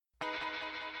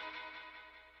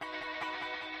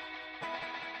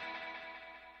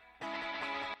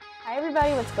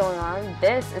everybody, what's going on?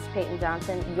 This is Peyton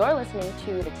Johnson. You're listening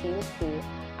to the Team's P.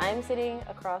 I'm sitting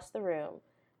across the room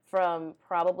from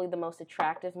probably the most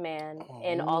attractive man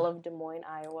in all of Des Moines,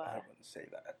 Iowa. I wouldn't say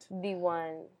that. The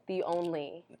one, the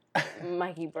only,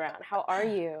 Mikey Brown. How are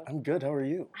you? I'm good. How are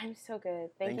you? I'm so good.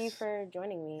 Thank you for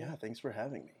joining me. Yeah, thanks for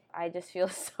having me. I just feel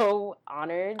so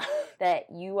honored that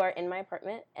you are in my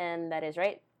apartment, and that is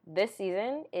right. This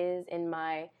season is in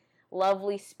my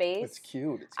lovely space. It's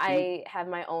cute. I have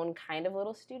my own kind of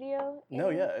little studio. No,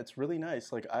 yeah, it's really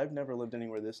nice. Like, I've never lived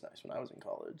anywhere this nice when I was in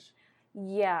college.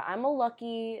 Yeah, I'm a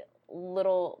lucky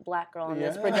little black girl in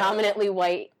this predominantly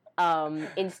white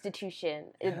institution.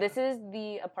 Yeah. This is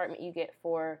the apartment you get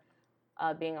for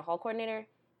being a hall coordinator.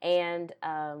 And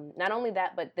not only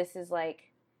that, but this is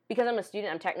like, because I'm a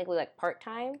student, I'm technically like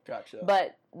part-time. Gotcha.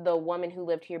 But the woman who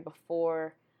lived here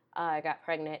before I got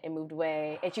pregnant and moved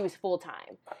away, and she was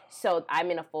full-time. So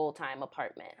I'm in a full-time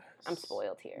apartment. I'm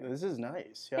spoiled here. This is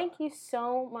nice. Yeah. Thank you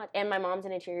so much. And my mom's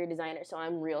an interior designer, so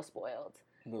I'm real spoiled.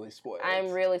 Really spoiled.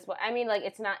 I'm really spoiled. I mean, like,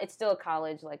 it's still a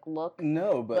college, like, look.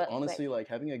 No, but honestly, like,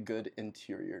 having a good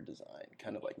interior design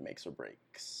kind of, like, makes or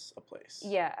breaks a place.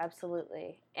 Yeah,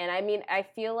 absolutely. And, I mean, I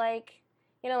feel like,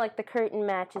 you know, like, the curtain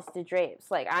matches the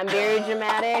drapes. Like, I'm very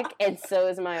dramatic, and so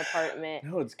is my apartment.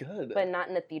 No, it's good. But not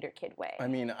in a theater kid way. I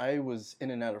mean, I was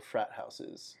in and out of frat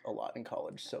houses a lot in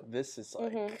college, so this is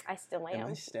like... I still am. Am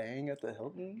I staying at the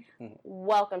Hilton?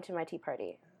 Welcome to my tea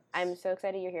party. I'm so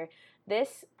excited you're here.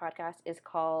 This podcast is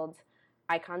called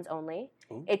Icons Only.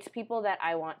 Ooh. It's people that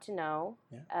I want to know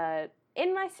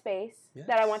in my space, Yes.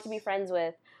 that I want to be friends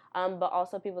with, but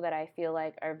also people that I feel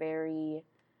like are very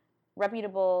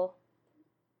reputable,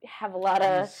 have a lot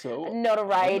of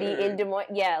notoriety in Des Moines.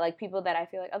 Yeah, like people that I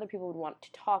feel like other people would want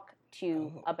to talk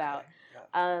to about.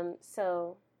 Yeah.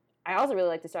 So I also really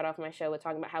like to start off my show with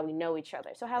talking about how we know each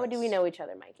other. So how do we know each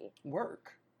other, Mikey?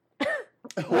 Work.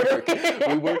 We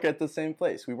work at the same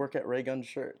place. We work at Ray Gun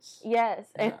Shirts. Yes.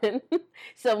 Yeah. And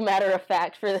so matter of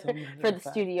fact for the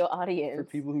studio audience. For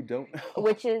people who don't know.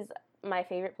 Which is my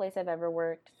favorite place I've ever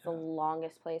worked. The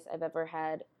longest place I've ever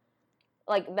had,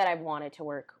 like, that I've wanted to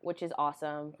work, which is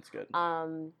awesome. That's good.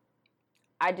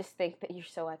 I just think that you're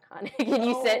so iconic. And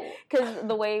you said, because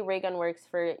the way Ray Gun works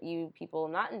for you people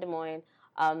not in Des Moines,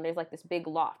 there's like this big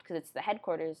loft, because it's the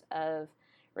headquarters of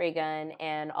Ray Gun,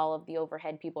 and all of the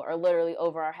overhead people are literally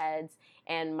over our heads,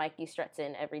 and Mikey struts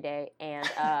in every day and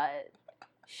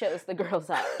shows the girls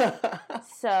up.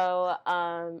 So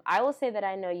I will say that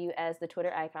I know you as the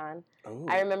Twitter icon. Ooh.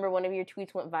 I remember one of your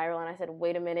tweets went viral, and I said,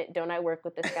 wait a minute, don't I work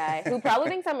with this guy who probably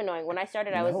thinks I'm annoying. When I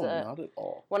started, I was not at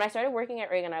all. When I started working at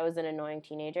Ray Gun, I was an annoying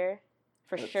teenager,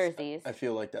 for surezies. I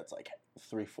feel like that's like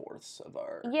 3/4 of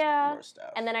our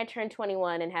staff. And then I turned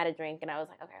 21 and had a drink, and I was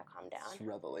like, okay, I'll calm down. It's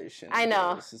revelation. I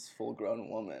know. This is full-grown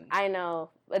woman. I know.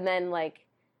 And then, like,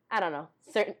 I don't know,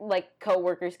 certain, like,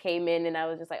 coworkers came in, and I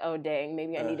was just like, oh, dang,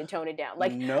 maybe I need to tone it down.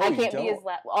 Like, no, I can't be as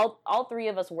loud. All three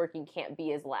of us working can't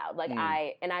be as loud. Like,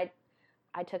 I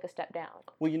took a step down.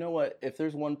 Well, you know what? If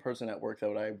there's one person at work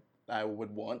that I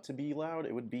would want to be loud,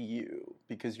 it would be you,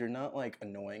 because you're not, like,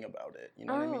 annoying about it. You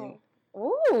know what I mean?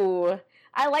 Ooh,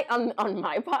 I like on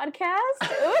my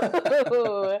podcast.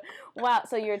 Ooh, wow.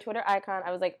 So you're a Twitter icon.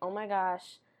 I was like, oh my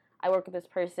gosh, I work with this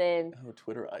person. Oh,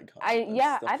 Twitter icon.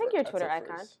 I think you're a Twitter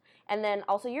icon. And then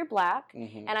also you're black,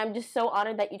 and I'm just so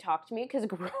honored that you talked to me, because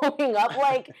growing up,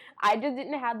 like, I just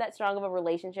didn't have that strong of a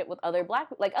relationship with other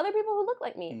other people who look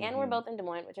like me, and we're both in Des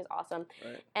Moines, which is awesome.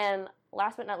 Right. And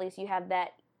last but not least, you have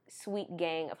that sweet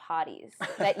gang of hotties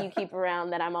that you keep around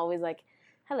that I'm always like,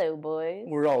 hello, boys.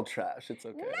 We're all trash. It's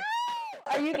okay. No!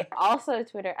 Are you also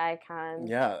Twitter icons?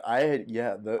 Yeah,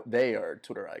 they are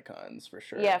Twitter icons for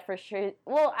sure. Yeah, for sure.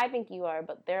 Well, I think you are,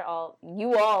 but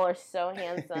you all are so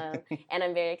handsome, and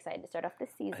I'm very excited to start off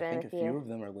this season. I think with a few of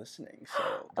them are listening,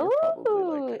 so they're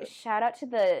probably like shout out to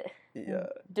the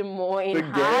Des Moines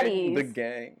hotties. The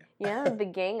gang. Yeah, the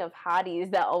gang of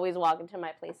hotties that always walk into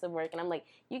my place of work, and I'm like,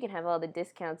 you can have all the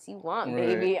discounts you want,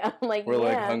 baby. I'm like, we're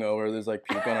like hungover. There's like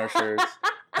puke on our shirts.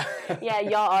 Yeah,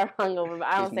 y'all are hungover, but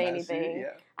I don't say messy, anything.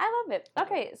 Yeah. I love it.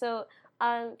 Okay, so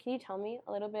can you tell me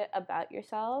a little bit about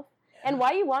yourself and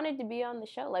why you wanted to be on the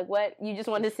show? Like, what, you just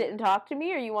wanted to sit and talk to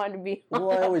me, or you wanted to be on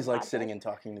Well, I always podcast? like sitting and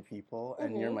talking to people,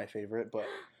 and you're my favorite, but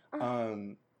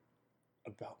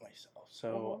about myself.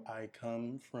 So I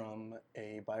come from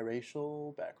a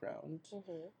biracial background.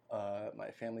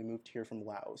 My family moved here from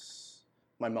Laos.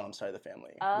 My mom's side of the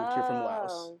family moved here from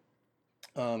Laos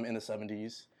in the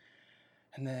 70s.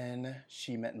 And then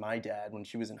she met my dad when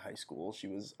she was in high school. She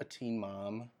was a teen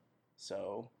mom.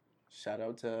 So shout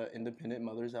out to independent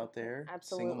mothers out there.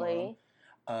 Absolutely.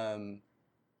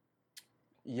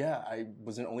 Yeah, I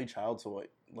was an only child, so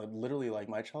like literally, like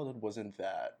my childhood wasn't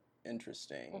that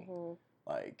interesting. Mm-hmm.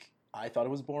 Like I thought it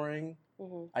was boring.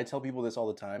 Mm-hmm. I tell people this all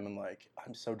the time. I'm like,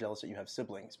 I'm so jealous that you have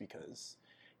siblings because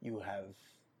you have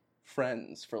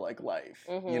friends for like life.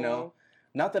 Mm-hmm. You know,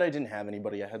 not that I didn't have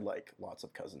anybody. I had like lots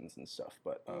of cousins and stuff,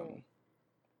 but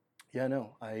yeah,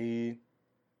 no, I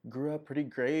grew up pretty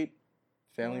great,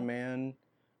 family man,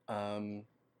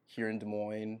 here in Des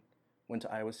Moines. Went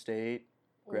to Iowa State.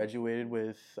 Graduated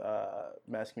with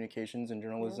mass communications and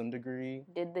journalism degree.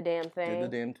 Did the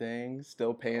damn thing.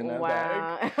 Still paying that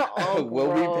back. Oh,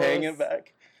 we'll be paying it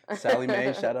back. Sally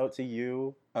Mae, shout out to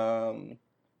you.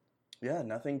 Yeah,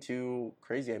 nothing too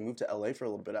crazy. I moved to LA for a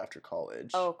little bit after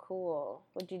college. Oh, cool.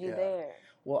 What'd you do there?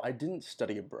 Well, I didn't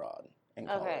study abroad in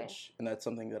college, and that's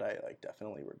something that I like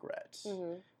definitely regret.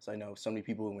 So I know so many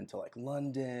people who went to like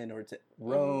London or to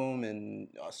Rome and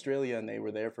Australia, and they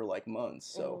were there for like months.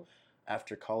 So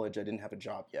after college, I didn't have a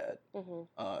job yet,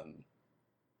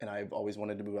 and I've always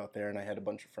wanted to move out there, and I had a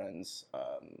bunch of friends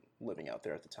living out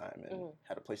there at the time and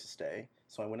had a place to stay.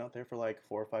 So I went out there for like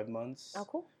 4 or 5 months. Oh,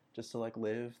 cool. Just to like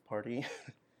live, party.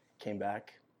 Came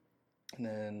back, and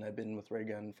then I've been with Ray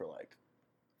Gun for like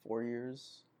 4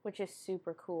 years. Which is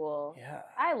super cool. Yeah.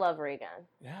 I love Ray Gun.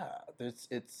 Yeah,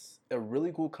 it's a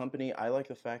really cool company. I like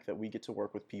the fact that we get to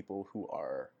work with people who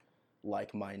are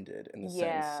like-minded in the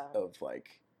sense of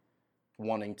like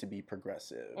wanting to be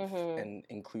progressive and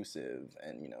inclusive,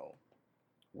 and you know,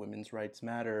 women's rights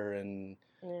matter, and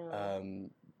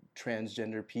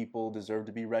transgender people deserve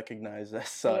to be recognized as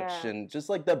such, and just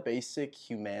like the basic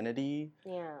humanity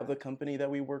of the company that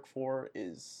we work for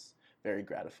is very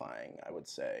gratifying, I would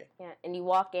say. Yeah, and you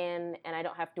walk in and I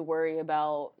don't have to worry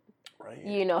about,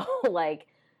 you know, like,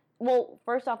 well,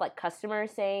 first off, like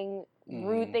customers saying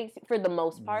rude things for the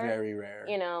most part. Very rare.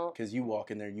 You know. Because you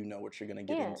walk in there, you know what you're going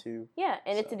to get into. Yeah,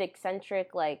 and it's an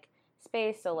eccentric, like,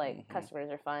 space, so, like, customers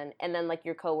are fun. And then, like,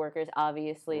 your coworkers,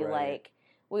 obviously, like,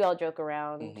 we all joke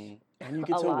around. And you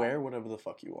get to wear whatever the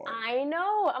fuck you want. I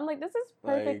know. I'm like, this is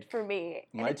perfect for me.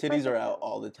 My titties are out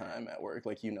all the time at work.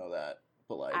 Like, you know that.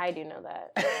 But like, I do know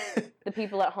that. The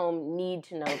people at home need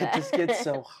to know that. It just gets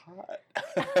so hot.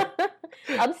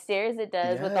 Upstairs it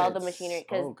does with all the machinery,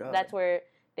 because that's where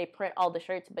they print all the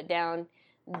shirts, but down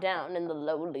in the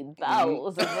lowly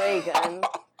bowels of Ray Gun,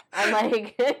 I'm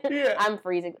like, I'm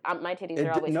freezing. My titties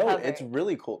are always covered. It's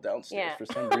really cold downstairs for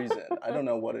some reason. I don't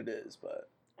know what it is, but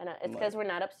I know it's because we're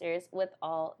not upstairs with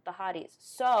all the hotties.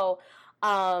 So,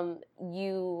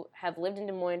 you have lived in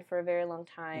Des Moines for a very long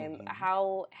time.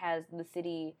 How has the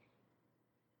city,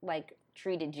 like,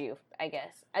 treated you, I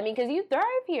guess? I mean, because you thrive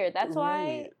here. That's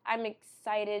why I'm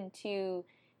excited to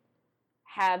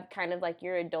have kind of, like,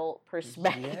 your adult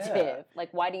perspective.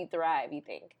 Like, why do you thrive, you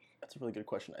think? That's a really good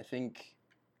question. I think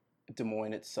Des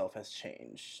Moines itself has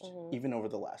changed, even over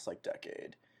the last, like,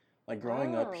 decade. Like,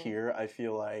 growing up here, I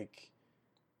feel like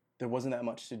there wasn't that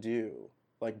much to do.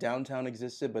 Like, downtown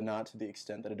existed, but not to the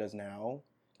extent that it does now.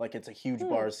 Like, it's a huge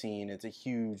bar scene. It's a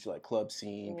huge, like, club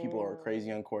scene. People are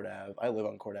crazy on Court Ave. I live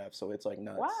on Court Ave, so it's, like,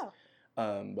 nuts.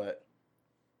 Wow. But,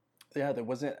 yeah, it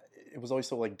was always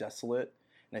so, like, desolate.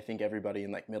 And I think everybody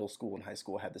in, like, middle school and high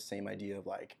school had the same idea of,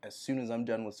 like, as soon as I'm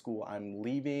done with school, I'm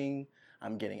leaving.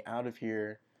 I'm getting out of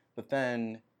here. But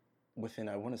then, within,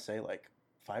 I want to say, like,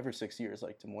 5 or 6 years,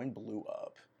 like, Des Moines blew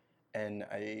up. And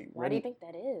Why do you think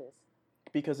that is?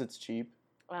 Because it's cheap.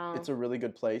 It's a really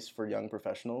good place for young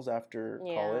professionals after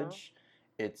college.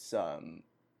 It's,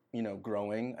 you know,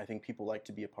 growing. I think people like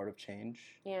to be a part of change.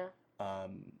 Yeah.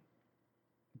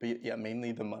 But yeah,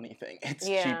 mainly the money thing. It's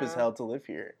cheap as hell to live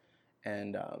here.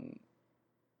 And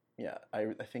yeah,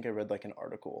 I think I read like an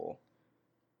article.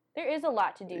 There is a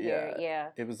lot to do here, yeah.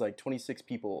 It was like 26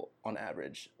 people on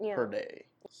average per day.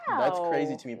 Wow. That's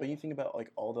crazy to me. But you think about like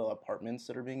all the apartments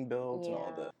that are being built and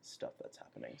all the stuff that's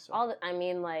happening. So I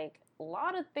mean, like, a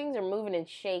lot of things are moving and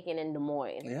shaking in Des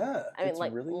Moines. Yeah. I mean,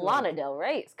 like, really Lana Del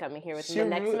Rey is coming here within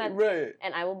the next month. Right.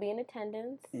 And I will be in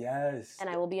attendance. Yes. And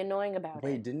I will be annoying about it.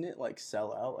 Wait, didn't it like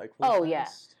sell out like really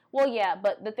fast? Yeah. Well, yeah,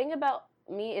 but the thing about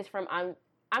me is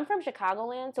I'm from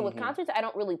Chicagoland, so with concerts, I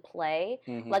don't really play.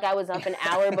 Like, I was up an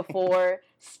hour before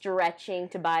stretching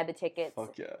to buy the tickets.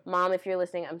 Fuck yeah. Mom, if you're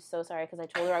listening, I'm so sorry, because I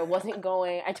told her I wasn't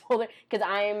going. I told her, because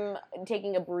I'm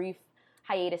taking a brief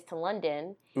hiatus to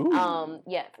London. Ooh.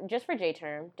 Yeah, just for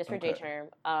J-Term. J-Term.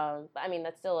 But, I mean,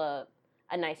 that's still a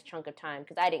nice chunk of time,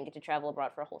 because I didn't get to travel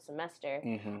abroad for a whole semester.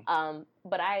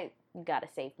 But I got to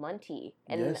save Monty.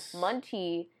 And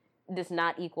Monty does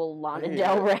not equal Lana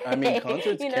Del Rey. I mean,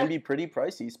 concerts can be pretty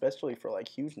pricey, especially for like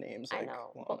huge names. Like I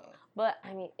know, Lana. but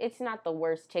I mean, it's not the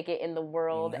worst ticket in the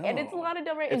world, and it's Lana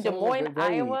Del Rey in Des Moines,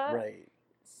 Iowa. Right.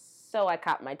 so I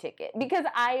copped my ticket. Because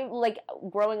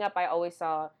growing up, I always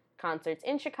saw concerts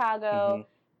in Chicago.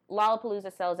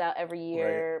 Lollapalooza sells out every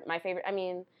year. Right. My favorite,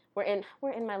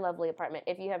 we're in my lovely apartment.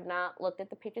 If you have not looked at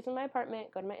the pictures of my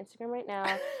apartment, go to my Instagram right now.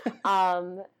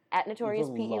 At Notorious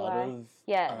P.E.Y. You have a lot of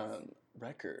yes.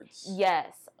 Records.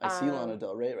 Yes. I see Lana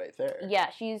Del Rey right there. Yeah,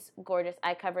 she's gorgeous.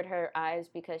 I covered her eyes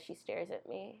because she stares at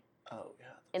me. Oh, yeah.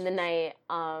 In the night,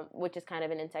 which is kind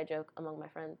of an inside joke among my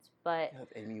friends. But you have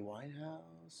Amy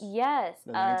Winehouse. Yes.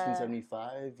 The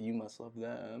 1975, you must love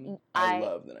them. I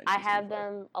love the 1975. I have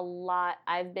them a lot.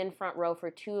 I've been front row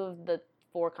for 2 of the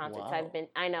 4 concerts I've been.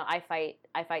 I know. I fight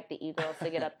the e-girls to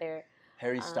get up there.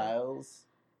 Harry Styles.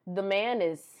 The man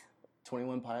is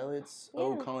 21 Pilots. Yeah.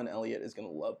 Oh, Colin Elliott is gonna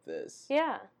love this.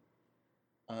 Yeah.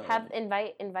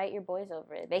 Invite your boys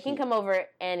over. They can come over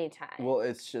anytime. Well,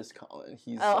 it's just Colin.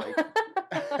 He's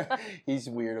he's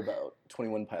weird about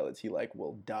 21 Pilots. He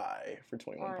will die for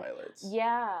 21 Pilots.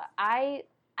 Yeah, I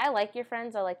like your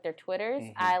friends. I like their Twitters.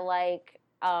 I like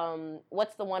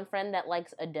what's the one friend that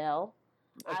likes Adele?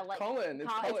 I like Colin.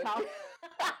 It's Colin.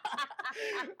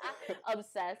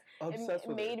 Obsessed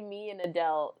with made it. Me an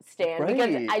Adele stan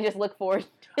because I just look forward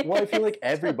to it. Well, I feel like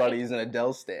everybody's an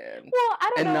Adele stan. Well,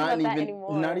 I don't know about that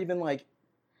anymore. Not even I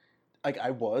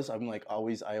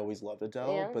always loved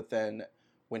Adele, but then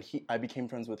when I became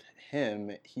friends with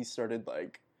him, he started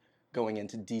going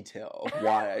into detail of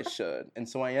why I should. And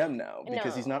so I am now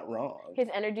because he's not wrong. His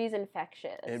energy's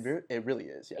infectious. It really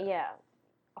is, yeah. Yeah.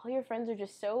 All your friends are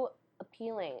just so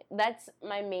appealing. That's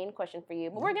my main question for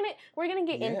you. But we're gonna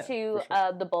get into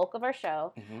the bulk of our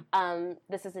show.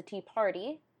 This is a tea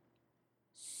party.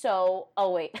 So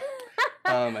wait.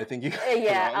 I think you got it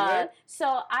wrong there.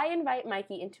 So I invite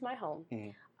Mikey into my home.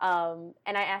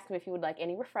 And I ask him if he would like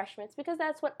any refreshments because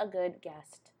that's what a good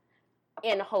guest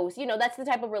and host, that's the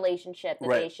type of relationship that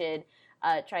they should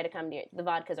try to come near. The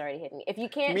vodka's already hitting me. If you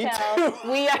can't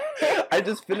tell, we are... I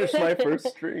just finished my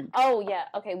first drink. Oh, yeah.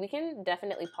 Okay, we can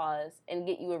definitely pause and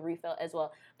get you a refill as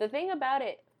well. The thing about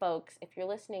it, folks, if you're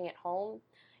listening at home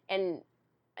and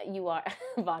you are...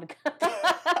 vodka.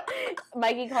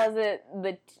 Mikey calls it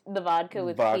the vodka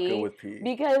with P.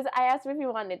 Because I asked him if he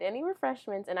wanted any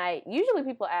refreshments, and usually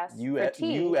people ask for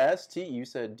tea. You asked tea. You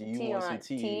said, do you want some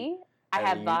tea? I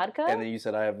have vodka. And then you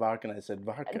said, I have vodka, and I said,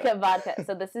 vodka. Okay, vodka.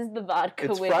 So this is the vodka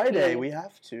it's with Friday. tea. We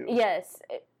have to. Yes.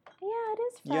 It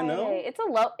is Friday.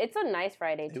 It's a nice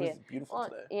Friday, too. It was beautiful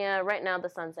today. Yeah, right now the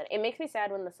sunset. It makes me sad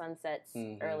when the sun sets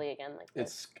early again like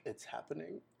this. It's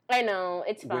happening. I know.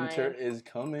 It's fine. Winter is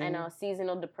coming. I know.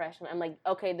 Seasonal depression. I'm like,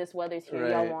 okay, this weather's here.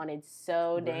 Y'all wanted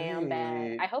so damn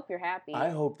bad. I hope you're happy. I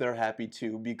hope they're happy,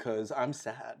 too, because I'm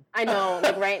sad. I know.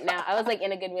 Right now. I was,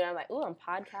 in a good mood. I'm like, ooh, I'm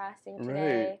podcasting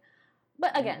today. Right.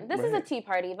 But again, this is a tea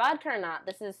party. Vodka or not,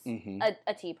 this is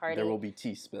a tea party. There will be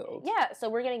tea spilled. Yeah, so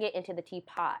we're going to get into the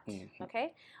teapot,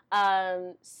 okay?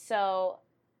 So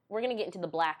we're going to get into the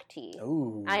black tea.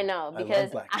 Ooh, I know,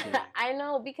 because I love black tea. I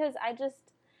know, because I don't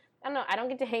know, I don't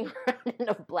get to hang around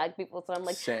enough black people, so I'm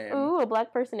like, same. Ooh, a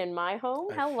black person in my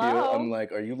home? Hello. I'm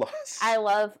like, are you lost? I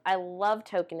love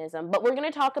tokenism, but we're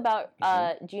going to talk about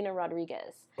Gina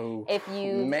Rodriguez. Oh, if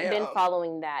you've been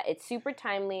following that. It's super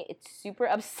timely. It's super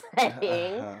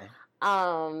upsetting.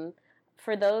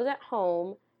 For those at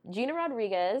home, Gina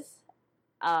Rodriguez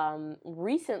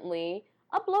recently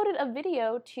uploaded a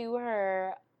video to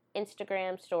her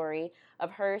Instagram story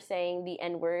of her saying the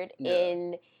N-word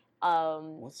in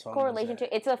what song correlation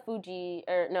to it's a Fuji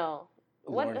or no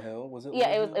Lauryn Hill, was it? Yeah,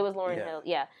 it was Lauryn Hill.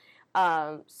 Yeah,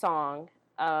 song.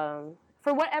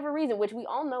 For whatever reason, which we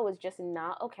all know is just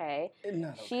not okay.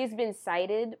 She's been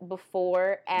cited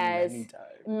before as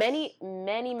many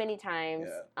times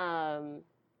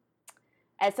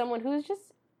as someone who's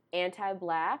just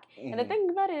anti-black. And the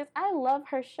thing about it is, I love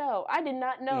her show. I did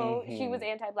not know she was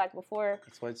anti-black before.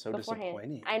 That's why it's so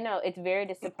disappointing. I know, it's very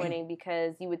disappointing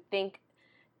because you would think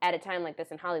at a time like this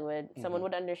in Hollywood, someone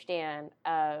would understand.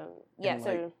 So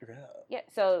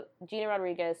Gina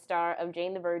Rodriguez, star of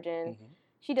Jane the Virgin,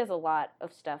 she does a lot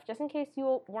of stuff. Just in case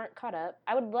you weren't caught up,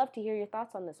 I would love to hear your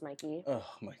thoughts on this, Mikey. Oh,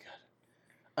 my God.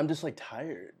 I'm just,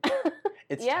 tired.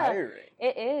 It's tiring.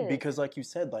 It is. Because, like you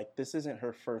said, this isn't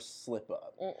her first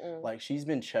slip-up. She's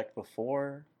been checked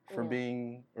before for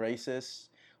being racist.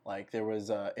 There was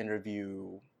an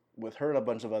interview with her and a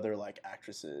bunch of other,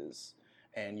 actresses.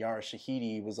 And Yara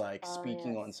Shahidi was,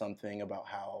 speaking on something about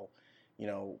how,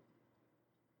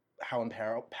 how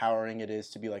empowering it is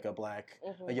to be a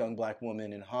young black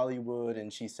woman in Hollywood,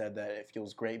 and she said that it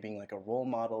feels great being a role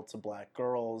model to black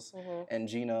girls, and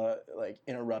Gina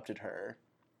interrupted her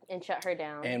and shut her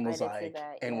down and was all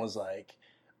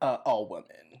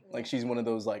women, she's one of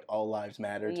those all lives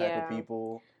matter type of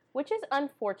people. Which is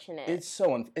unfortunate. It's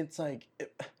so it's like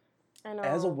I know.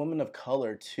 As a woman of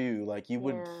color too, like you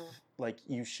would like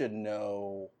you should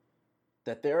know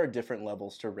that there are different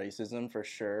levels to racism for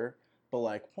sure. But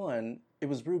like one, it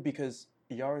was rude because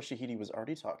Yara Shahidi was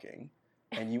already talking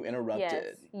and you interrupted.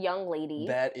 Yes, young lady.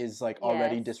 That is like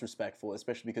already disrespectful,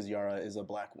 especially because Yara is a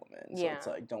black woman. So it's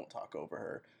like, don't talk over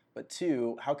her. But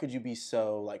two, how could you be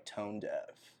so like tone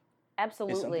deaf?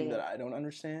 Absolutely. It's something that I don't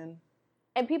understand.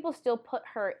 And people still put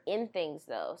her in things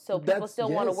though. So people still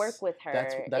want to work with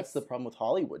her. That's the problem with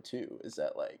Hollywood too, is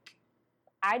that like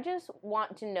I just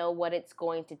want to know what it's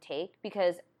going to take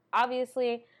because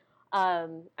obviously I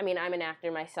mean, I'm an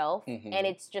actor myself, and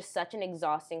it's just such an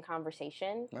exhausting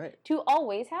conversation to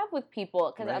always have with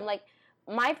people. Because I'm like,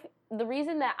 the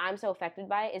reason that I'm so affected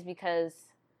by it is because,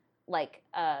 like,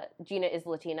 Gina is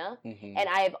Latina, and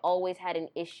I have always had an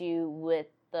issue with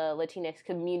the Latinx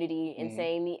community in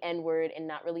saying the N-word and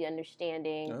not really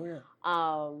understanding.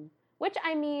 Which,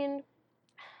 I mean...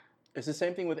 It's the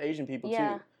same thing with Asian people,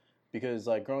 too. Because,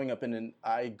 like, growing up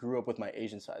I grew up with my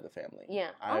Asian side of the family.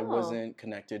 I wasn't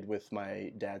connected with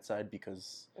my dad's side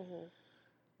because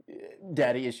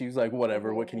daddy issues, like,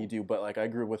 whatever, what can you do? But, like, I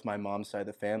grew up with my mom's side of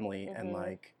the family, and,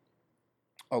 like,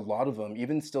 a lot of them,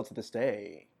 even still to this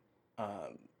day,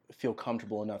 feel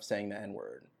comfortable enough saying the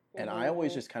N-word. And I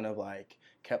always just kind of, like,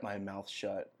 kept my mouth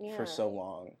shut for so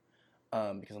long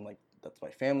because I'm like, that's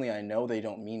my family. I know they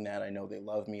don't mean that. I know they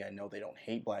love me. I know they don't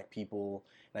hate black people.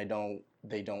 And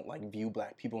they don't like view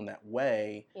black people in that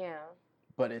way.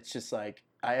 But it's just like,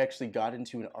 I actually got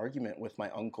into an argument with my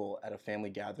uncle at a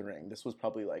family gathering. This was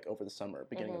probably like over the summer,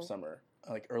 beginning of summer,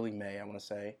 like early May, I want to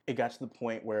say. It got to the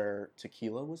point where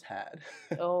tequila was had.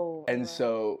 And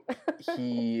so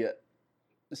he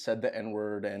said the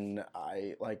N-word and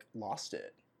I like lost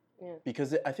it.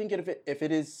 Because I think if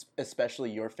it is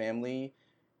especially your family,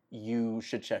 you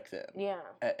should check them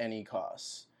at any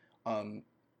cost.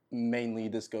 Mainly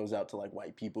this goes out to like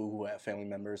white people who have family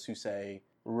members who say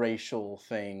racial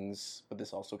things, but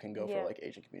this also can go for like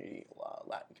Asian community,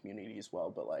 Latin community as well.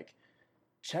 But like,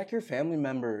 check your family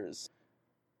members.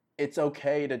 It's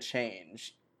okay to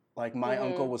change. Like my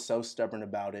uncle was so stubborn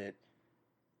about it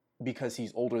because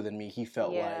he's older than me. He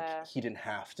felt like he didn't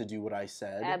have to do what I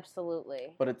said. Absolutely.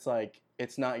 But it's like,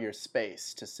 it's not your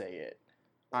space to say it.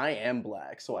 I am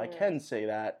black, so I can say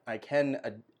that. I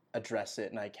can address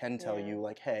it, and I can tell you,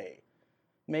 like, hey,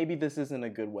 maybe this isn't a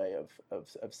good way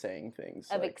of saying things.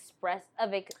 I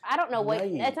don't know what,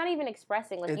 it's not even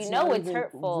expressing. Like, it's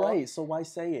hurtful. Right, so why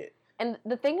say it? And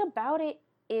the thing about it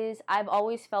is I've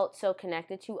always felt so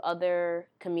connected to other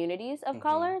communities of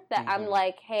color that I'm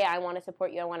like, hey, I want to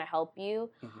support you. I want to help you.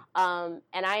 And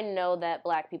I know that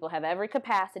black people have every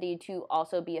capacity to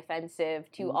also be offensive,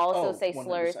 to also say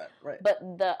slurs. Right. But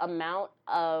the amount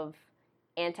of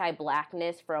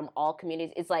anti-blackness from all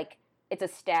communities is like, it's a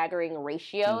staggering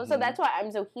ratio. So that's why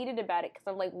I'm so heated about it, because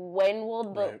I'm like, when will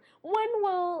the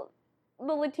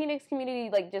Latinx community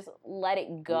like just let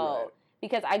it go?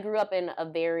 Because I grew up in a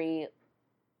very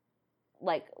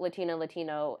like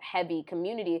Latino heavy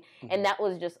community, and that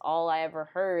was just all I ever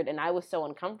heard, and I was so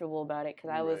uncomfortable about it because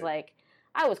I was like,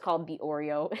 I was called the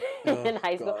Oreo in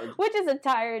high school, which is a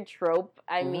tired trope.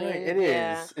 I mean, it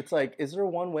is. It's like, is there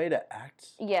one way to act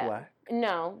black?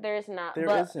 No, there's not. There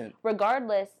isn't.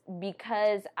 Regardless,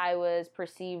 because I was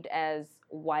perceived as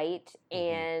white,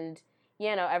 and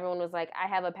everyone was like, I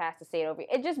have a pass to say it over.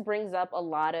 It just brings up a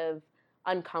lot of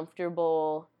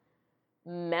uncomfortable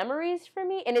memories for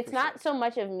me, and it's not so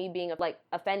much of me being like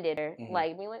offended or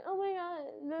like being like, oh my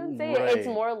god, don't say it. It's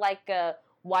more like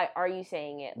why are you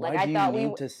saying it? Like, I thought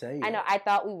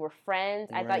we were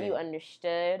friends. I thought you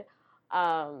understood.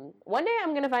 One day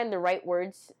I'm gonna find the right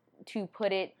words to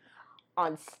put it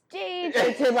on stage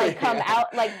or to like come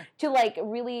out, like to like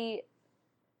really,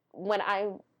 when I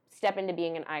step into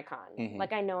being an icon,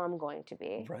 like I know I'm going to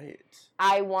be. Right.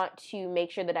 I want to make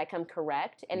sure that I come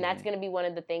correct, and that's going to be one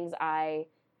of the things I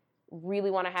really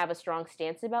want to have a strong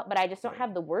stance about, but I just don't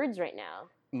have the words right now.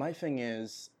 My thing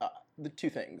is, the two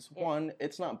things. One,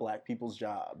 it's not black people's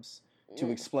jobs to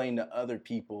explain to other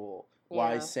people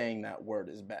why saying that word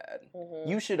is bad.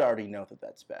 You should already know that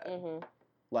that's bad.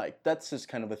 Like, that's just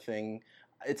kind of a thing.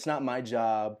 It's not my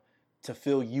job to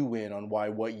fill you in on why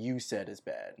what you said is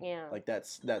bad. Like,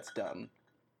 that's dumb.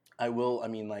 I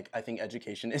think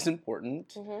education is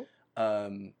important.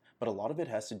 But a lot of it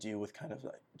has to do with kind of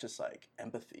like, just like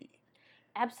empathy.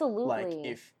 Absolutely. Like,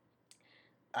 if,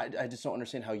 I just don't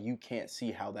understand how you can't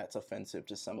see how that's offensive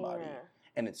to somebody.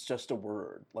 And it's just a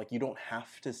word. Like, you don't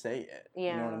have to say it.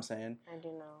 You know what I'm saying? I do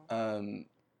know.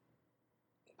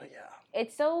 But yeah.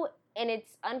 It's so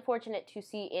it's unfortunate to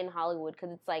see in Hollywood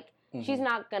because it's like Mm-hmm. she's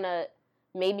not gonna.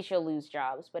 Maybe she'll lose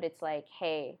jobs, but it's like,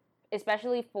 hey,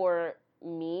 especially for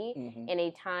me, Mm-hmm. in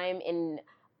a time in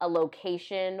a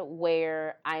location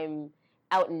where I'm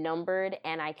outnumbered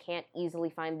and I can't easily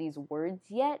find these words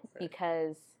yet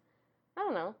because I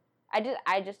don't know.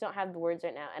 I just don't have the words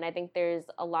right now, and I think there's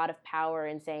a lot of power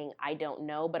in saying I don't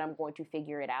know, but I'm going to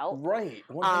figure it out. Right,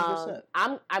 100%.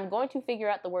 I'm going to figure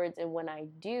out the words, and when I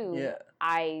do,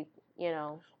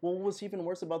 Well, what was even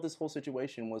worse about this whole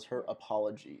situation was her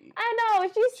apology. I know,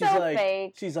 she's so like,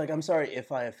 fake. She's like, I'm sorry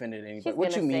if I offended anybody. She's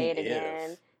what you mean say it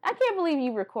again. I can't believe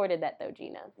you recorded that, though,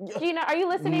 Gina. Gina, are you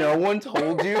listening? No one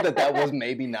told you that was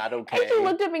maybe not okay. And she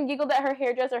looked up and giggled at her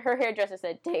hairdresser. Her hairdresser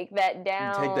said, take that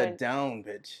down. Take that down,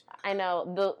 bitch. I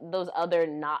know. Those other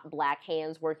not black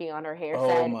hands working on her hair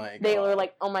my God. They were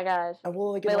like, oh my gosh.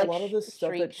 Well, like, a lot of the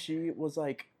stuff that she was,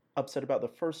 like, upset about the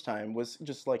first time was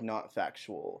just, like, not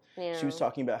factual. Yeah. She was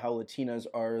talking about how Latinas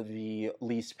are the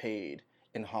least paid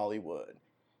in Hollywood.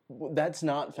 That's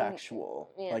not factual,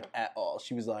 like, at all.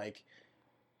 She was like,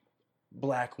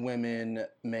 Black women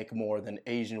make more than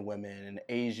Asian women, and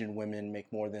Asian women make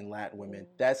more than Latin women.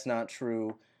 That's not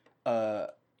true.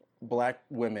 Black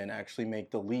women actually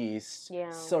make the least.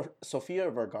 Yeah. So Sofia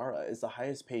Vergara is the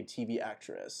highest paid TV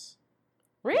actress.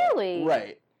 Really?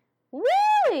 Right.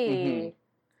 Really? Mm-hmm.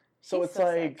 So it's so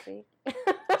like sexy.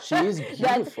 She is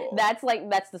beautiful.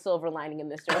 That's the silver lining in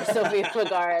this story. Sofia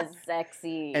Vergara is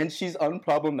sexy. And she's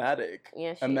unproblematic.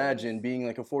 Yeah, she Imagine is. being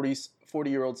like a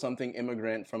 40-year-old something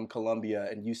immigrant from Colombia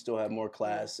and you still have more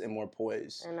class and more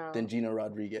poise than Gina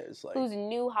Rodriguez. Like, who's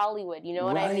new Hollywood, you know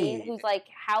what I mean? Who's like,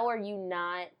 how are you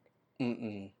not?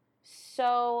 Mm-mm.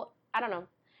 So, I don't know.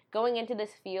 Going into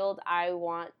this field, I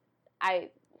don't know.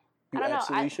 You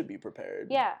absolutely should be prepared.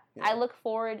 Yeah. I look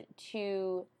forward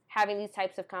to having these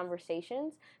types of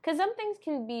conversations because some things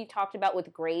can be talked about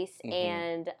with grace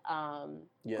and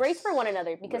grace for one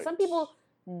another because some people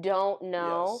don't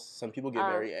know. Yes. Some people get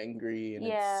very angry and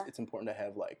it's important to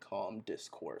have like calm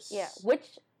discourse. Yeah,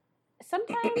 which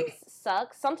sometimes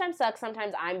sucks. Sometimes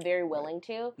I'm very willing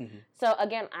to. Mm-hmm. So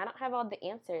again, I don't have all the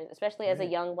answers, especially as a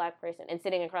young Black person and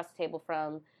sitting across the table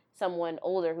from someone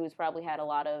older who's probably had a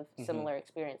lot of similar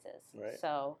experiences. Right.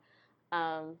 So,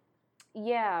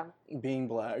 yeah. Being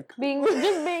Black. Just being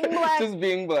Black. Just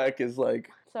being Black is like.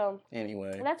 So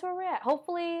anyway, that's where we're at.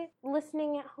 Hopefully,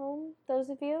 listening at home, those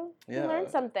of you, you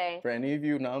learned something. For any of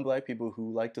you non-Black people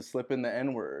who like to slip in the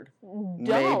N-word,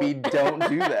 maybe don't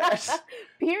do that.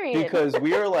 Period. Because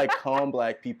we are like calm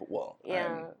Black people. Well,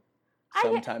 I'm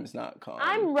sometimes not calm.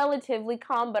 I'm relatively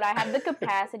calm, but I have the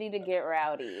capacity to get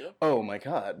rowdy. Oh my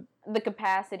God. The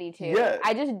capacity to. Yeah.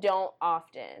 I just don't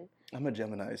often. I'm a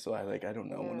Gemini, so I don't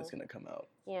know when it's gonna come out.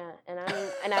 Yeah, and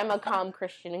I'm a calm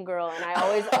Christian girl, and I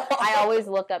always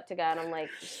look up to God. I'm like,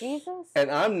 Jesus.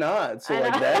 And I'm not, so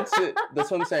like that's it.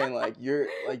 That's what I'm saying. Like you're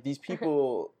like these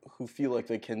people who feel like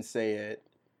they can say it.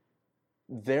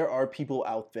 There are people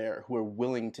out there who are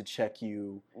willing to check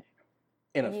you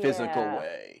in a physical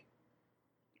way.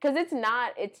 Because it's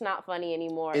not funny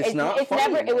anymore. It's not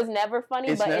funny. It was never funny,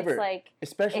 it's like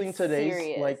especially in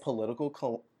today's like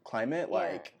political climate,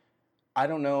 like. I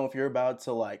don't know if you're about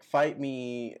to, like, fight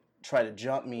me, try to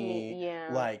jump me. Yeah.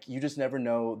 Like, you just never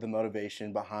know the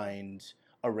motivation behind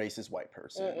a racist white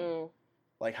person. Mm-mm.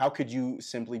 Like, how could you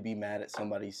simply be mad at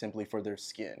somebody simply for their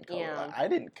skin color? Yeah. I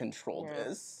didn't control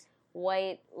this.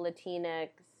 White, Latinx,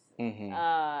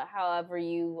 however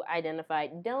you identify,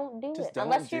 don't do it.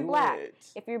 Unless you're Black.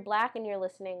 If you're Black and you're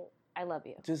listening, I love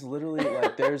you. Just literally,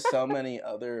 like, there's so many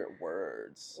other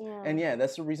words. Yeah. And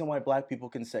that's the reason why Black people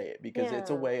can say it, because it's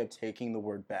a way of taking the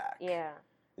word back. Yeah.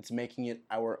 It's making it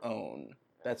our own.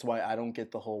 That's why I don't get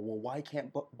the whole, well,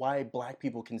 why Black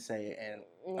people can say it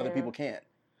and other people can't?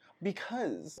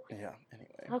 Because, anyway.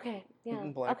 Okay, yeah.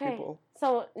 Black people.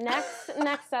 So,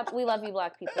 next up, we love you,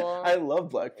 Black people. I love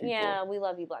Black people. Yeah, we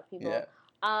love you, Black people. Yeah.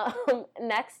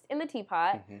 Next in the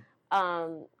teapot,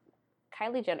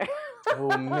 Kylie Jenner.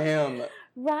 Oh, ma'am.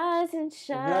 Rise and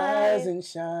shine. Rise and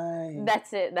shine.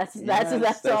 That's it.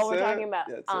 That's all we're talking about.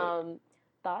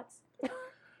 Thoughts?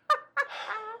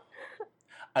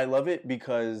 I love it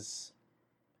because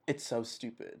it's so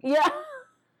stupid. Yeah.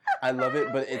 I love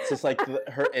it, but it's just like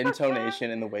her intonation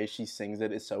and the way she sings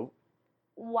it is so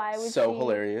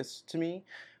hilarious to me.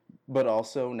 But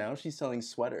also now she's selling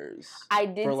sweaters. I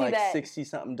did for see like that.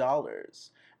 $60-something.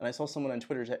 And I saw someone on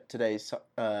Twitter today,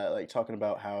 like talking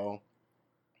about how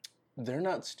they're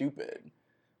not stupid.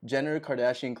 Jenner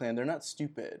Kardashian clan, they're not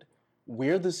stupid.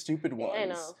 We're the stupid ones. I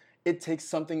know. It takes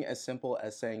something as simple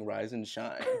as saying "rise and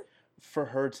shine" for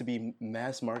her to be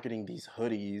mass marketing these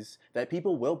hoodies that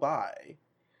people will buy.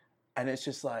 And it's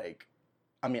just like,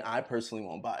 I mean, I personally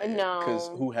won't buy it. No. Because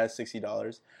who has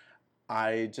 $60?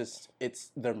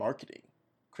 It's their marketing.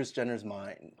 Kris Jenner's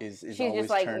mind is She's always just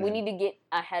like, turning. we need to get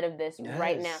ahead of this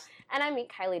right now. And I mean,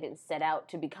 Kylie didn't set out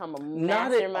to become a mastermind.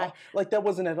 Not at all. Like, that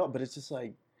wasn't at all. But it's just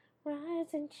like, rise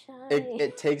and shine.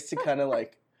 It takes to kind of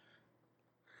like,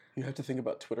 you have to think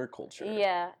about Twitter culture.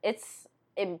 Yeah, it's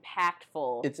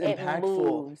impactful. It's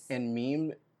impactful. And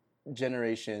meme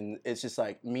generation, it's just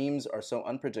like, memes are so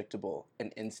unpredictable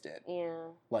and instant. Yeah.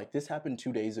 Like, this happened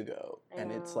 2 days ago, and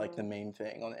it's like the main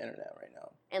thing on the internet right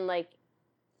now. And like,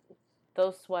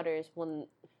 those sweaters, when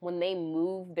they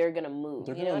move, they're gonna move.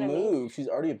 They're gonna move. I mean? She's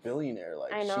already a billionaire.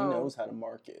 Like, she knows how to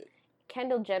market.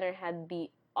 Kendall Jenner had the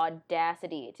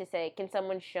audacity to say, "Can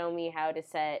someone show me how to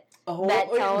set that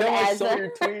tone I saw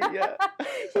your tweet. Yeah.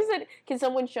 She said, "Can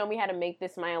someone show me how to make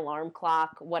this my alarm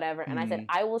clock, whatever?" And I said,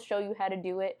 "I will show you how to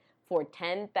do it for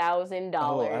 $10,000."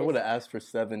 Oh, I would have asked for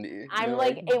 70. I'm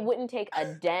like, it wouldn't take a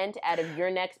dent out of your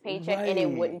next paycheck, and it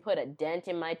wouldn't put a dent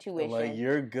in my tuition. Like,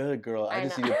 you're good, girl. I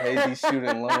just need to pay these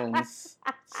student loans.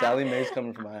 Sallie Mae's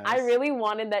coming from my house. I really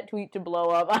wanted that tweet to blow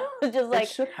up. I was just like,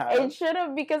 it should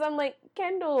have, because I'm like,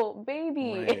 Kendall,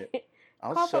 baby. Right.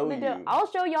 I'll show you.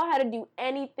 I'll show y'all how to do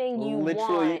anything you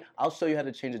want. I'll show you how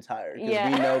to change a tire.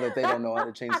 Because we know that they don't know how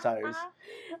to change tires.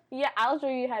 Yeah, I'll show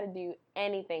you how to do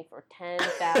anything for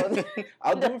 $10,000.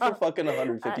 I'll do it for fucking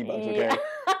 $150, okay?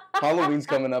 Halloween's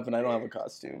coming up and I don't have a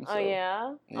costume. So. Oh,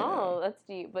 yeah? Oh, that's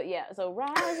deep. But yeah, so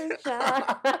rise and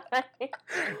shine.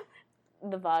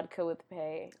 The vodka with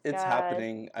pay. It's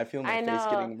happening. I feel my face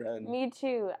getting red. Me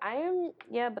too.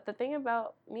 But the thing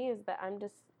about me is that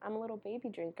I'm a little baby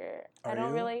drinker. I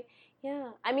don't really,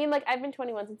 I mean, like, I've been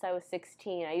 21 since I was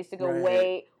 16. I used to go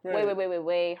way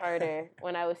harder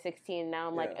when I was 16. Now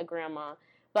I'm like a grandma.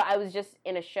 But I was just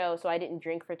in a show, so I didn't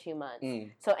drink for 2 months.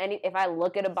 So if I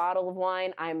look at a bottle of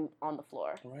wine, I'm on the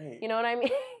floor. Right. You know what I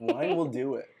mean? Wine will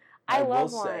do it. I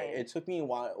love will wine. Say, it took me a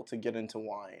while to get into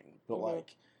wine. But,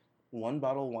 like, one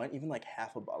bottle of wine, even, like,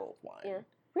 half a bottle of wine. Yeah.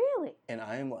 Really? And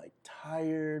I am, like,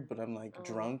 tired, but I'm, like,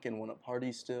 drunk and want to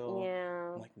party still.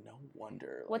 Yeah. I'm like, no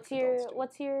wonder. What's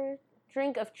your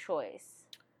drink of choice?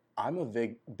 I'm a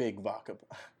big vodka.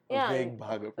 Yeah. Big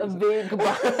vodka person.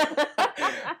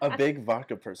 A big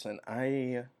vodka person.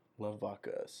 I love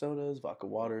vodka sodas, vodka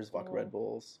waters, vodka Red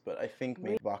Bulls, but I think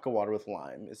maybe vodka water with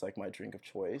lime is like my drink of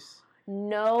choice.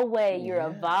 No way, you're a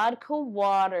vodka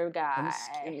water guy. I'm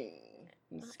skinny.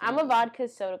 I'm a vodka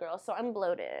soda girl, so I'm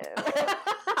bloated.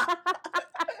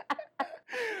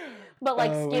 But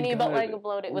like skinny, but like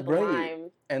bloated with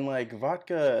lime. And like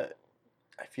vodka,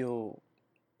 I feel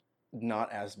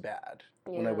not as bad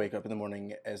when I wake up in the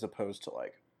morning as opposed to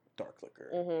like dark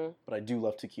liquor. But I do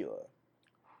love tequila.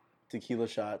 Tequila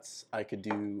shots, I could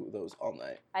do those all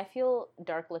night. I feel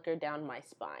dark liquor down my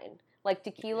spine. Like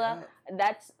tequila,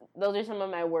 those are some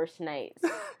of my worst nights,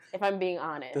 if I'm being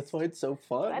honest. That's why it's so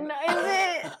fun. I know,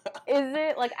 is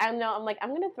it? Like, I'm like, I'm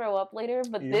going to throw up later,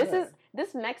 but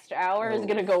this next hour is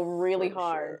going to go really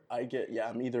hard. Sure.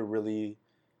 I'm either really,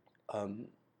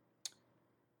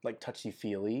 like,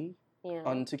 touchy-feely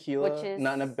on tequila. Which is...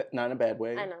 Not in a bad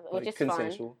way. I know, which is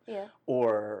consensual. Fun. Yeah.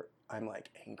 Or I'm, like,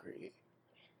 angry.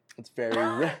 It's very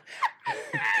rare.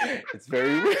 It's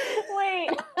very rare.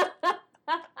 Wait.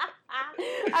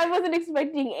 I wasn't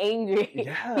expecting angry.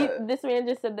 Yeah. This man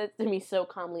just said that to me so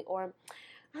calmly. Or,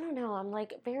 I don't know, I'm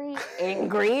like very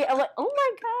angry. I'm like, oh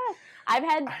my gosh.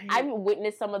 I've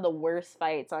witnessed some of the worst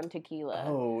fights on tequila.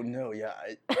 Oh, no, yeah.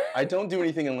 I don't do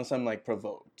anything unless I'm like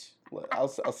provoked. I'll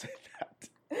say that.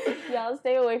 Yeah, I'll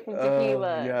stay away from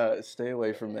tequila. Yeah, stay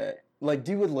away from it. Like,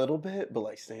 do a little bit, but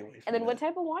like stay away from it. And then what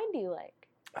type of wine do you like?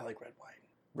 I like red wine.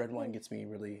 Red wine gets me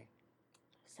really...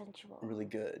 sensual. Really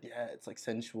good. Yeah, it's like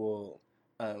sensual.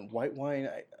 White wine,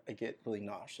 I get really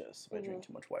nauseous if I drink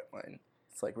too much white wine.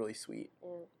 It's like really sweet.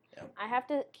 Yeah. I have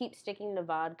to keep sticking to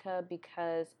vodka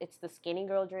because it's the skinny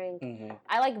girl drink.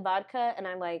 I like vodka and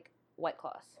I like White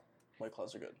Claws. White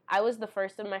Claws are good. I was the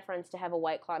first of my friends to have a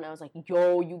White Claw and I was like,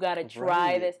 yo, you gotta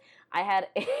try this. I had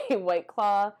a White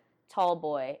Claw tall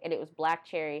boy and it was black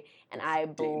cherry and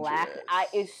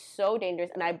it's so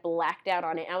dangerous and I blacked out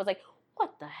on it and I was like,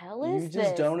 what the hell is this? You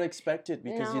just don't expect it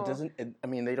because it doesn't,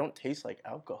 they don't taste like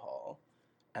alcohol.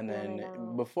 And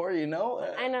then before you know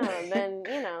it. I know, then,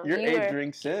 you're 8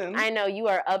 drinks in. I know, you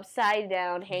are upside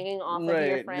down hanging off of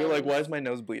your friends. You're like, why is my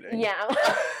nose bleeding? Yeah.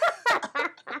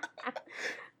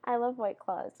 I love White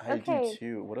Claws. I do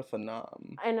too. What a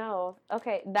phenom. I know.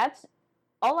 Okay, that's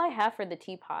all I have for the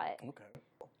teapot. Okay.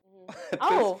 At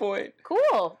this point.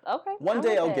 Cool. Okay. One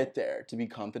day I'll get there to be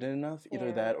competent enough.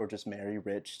 Either that or just marry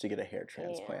rich to get a hair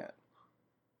transplant.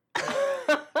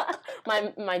 Yeah.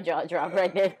 my jaw dropped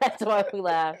right there. That's why we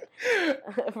laughed.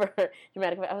 For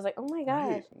dramatic effect. I was like, oh my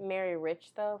gosh, right. Marry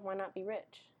rich though? Why not be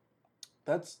rich?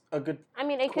 That's a good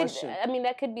question.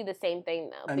 That could be the same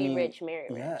thing though. Be rich, marry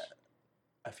rich. Yeah.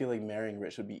 I feel like marrying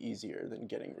rich would be easier than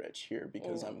getting rich here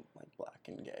because I'm like black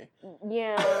and gay.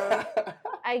 Yeah.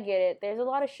 I get it. There's a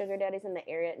lot of sugar daddies in the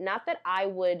area. Not that I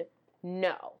would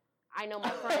know. I know my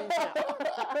friends know.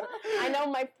 I know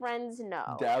my friends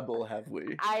know. Dabble, have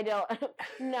we? I don't.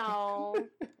 No.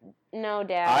 No,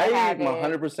 Dad. I'm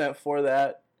 100% for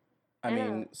that. I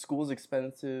mean, school's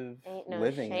expensive. Ain't no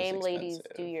living shame, is expensive. Ladies,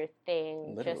 do your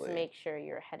thing. Literally. Just make sure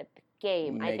you're ahead of the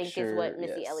game. I think is what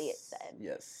Missy Elliott said.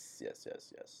 Yes.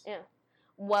 Yeah.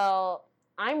 Well,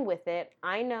 I'm with it.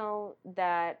 I know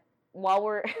that while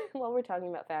we're talking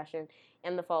about fashion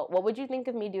and the fall, what would you think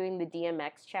of me doing the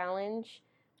DMX challenge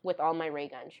with all my Ray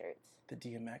Gun shirts? The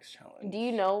DMX challenge. Do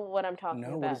you know what I'm talking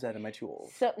about? No, what is that? Am I too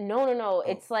old? So no. Oh.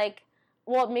 It's like.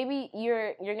 Well, maybe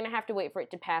you're gonna have to wait for it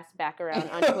to pass back around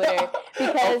on Twitter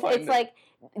because it's like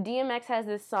DMX has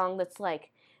this song that's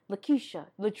like Lakeisha,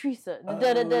 Latrice,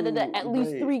 at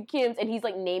least 3 Kims, and he's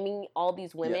like naming all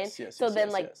these women.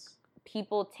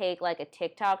 People take like a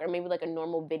TikTok or maybe like a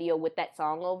normal video with that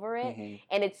song over it,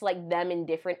 and it's like them in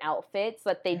different outfits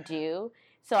that they do.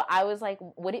 So I was like,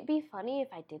 would it be funny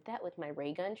if I did that with my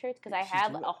Ray Gun shirts? Because I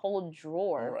have a whole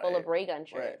drawer full of Ray Gun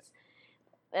shirts,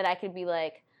 and I could be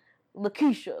like.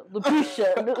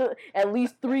 Lakeisha, at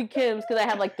least 3 Kims, because I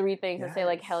have like 3 things that say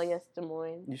like hell yes Des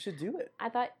Moines. You should do it. I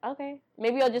thought, okay,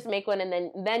 maybe I'll just make one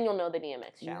and then you'll know the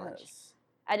DMX challenge. Yes.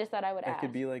 I just thought I would ask. That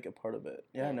could be like a part of it.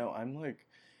 Yeah, no, I'm like,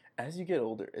 as you get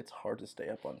older, it's hard to stay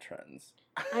up on trends.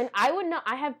 And I would know.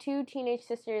 I have 2 teenage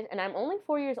sisters, and I'm only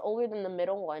 4 years older than the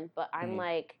middle one, but I'm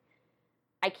like.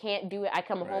 I can't do it. I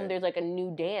come home, there's like a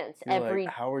new dance every.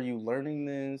 Like, how are you learning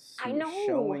this? I know.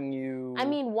 Showing you. I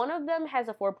mean, one of them has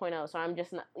a 4.0, so I'm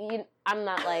just not. I'm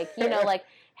not like like,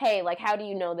 hey, like, how do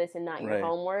you know this and not your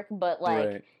homework? But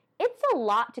like, it's a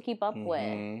lot to keep up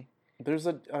with. There's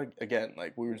again,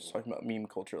 like we were just talking about meme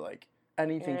culture. Like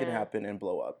anything can happen and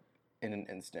blow up in an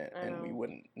instant, and we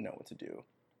wouldn't know what to do.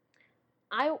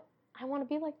 I want to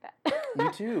be like that.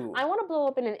 Me too. I want to blow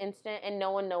up in an instant and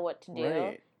no one know what to do.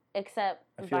 Right. Except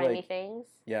buy me things.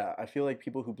 Yeah, I feel like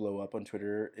people who blow up on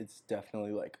Twitter, it's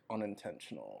definitely like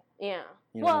unintentional. Yeah.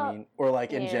 You know what I mean? Or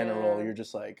like in general, you're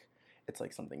just like, it's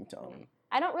like something dumb.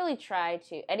 I don't really try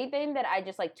to. Anything that I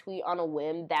just like tweet on a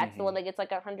whim, that's the one that gets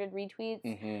like 100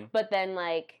 retweets. But then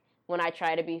like when I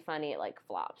try to be funny, it like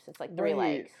flops. It's like 3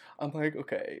 likes. I'm like,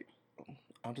 okay.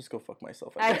 I'll just go fuck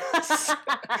myself, I guess.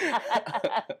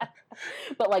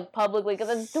 But like publicly, because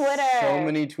it's Twitter. So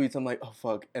many tweets, I'm like, oh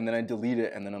fuck. And then I delete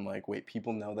it, and then I'm like, wait,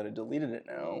 people know that I deleted it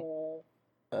now.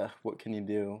 What can you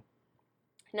do?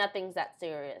 Nothing's that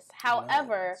serious.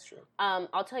 However,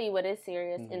 I'll tell you what is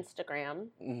serious, Instagram.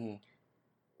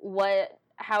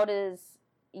 How does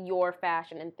your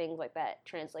fashion and things like that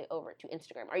translate over to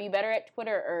Instagram? Are you better at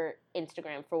Twitter or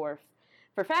Instagram for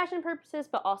fashion purposes,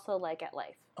 but also like at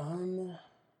life?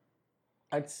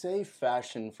 I'd say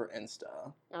fashion for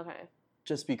Insta. Okay.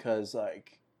 Just because,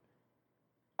 like,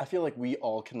 I feel like we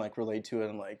all can, like, relate to it.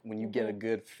 And, like, when you get a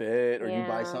good fit or you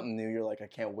buy something new, you're like, I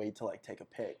can't wait to, like, take a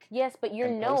pic. Yes, but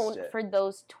you're known for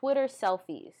those Twitter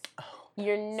selfies. Oh,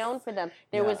 you're known for them.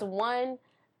 There was one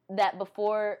that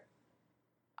before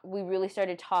we really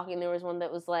started talking, there was one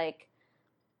that was, like,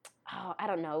 I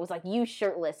don't know. It was like you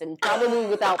shirtless and probably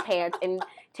without pants. And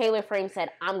Taylor Frame said,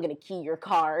 "I'm gonna key your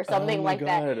car" or something like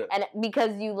that. And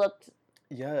because you looked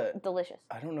delicious.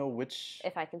 I don't know which.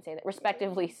 If I can say that,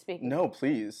 respectively speaking. No,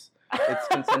 please. It's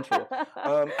consensual.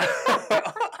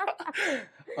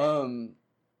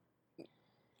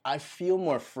 I feel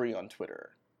more free on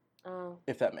Twitter. Oh.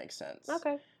 If that makes sense.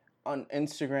 Okay. On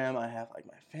Instagram, I have like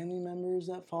my family members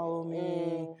that follow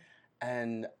me,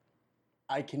 and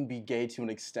I can be gay to an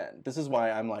extent. This is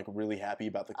why I'm like really happy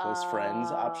about the close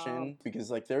friends option, because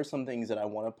like there are some things that I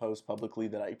want to post publicly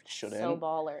that I shouldn't. So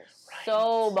baller. Right.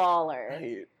 So baller.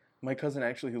 Right. My cousin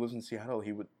actually, who lives in Seattle,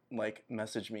 he would like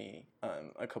message me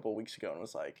a couple of weeks ago and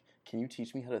was like, "Can you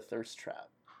teach me how to thirst trap?"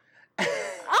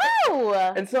 Oh!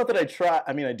 And it's not that I try.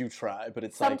 I mean, I do try, but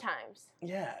it's sometimes.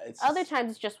 Yeah, it's other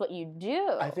times it's just what you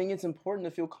do. I think it's important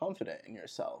to feel confident in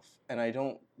yourself, and I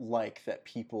don't like that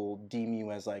people deem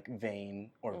you as like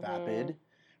vain or vapid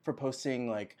for posting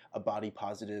like a body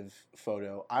positive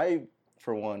photo. I,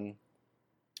 for one,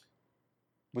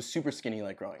 was super skinny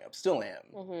like growing up. Still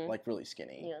am, like really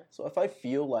skinny. Yeah. So if I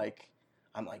feel like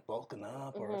I'm like bulking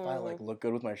up, or if I like look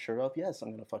good with my shirt off, yes,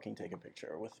 I'm gonna fucking take a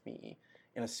picture with me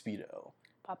in a Speedo.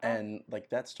 And like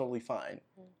that's totally fine.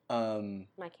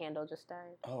 My candle just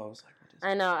died. Oh, I was like, what is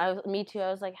I know. Me too.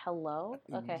 I was like, hello.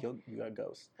 Okay. You got a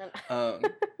ghost.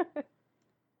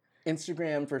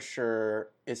 Instagram for sure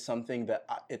is something that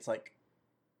it's like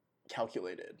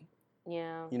calculated.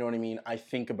 Yeah. You know what I mean? I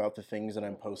think about the things that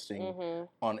I'm posting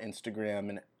on Instagram,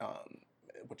 and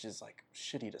which is like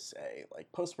shitty to say.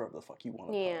 Like, post whatever the fuck you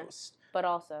want to post. But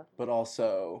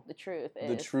also, the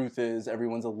truth is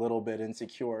everyone's a little bit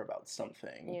insecure about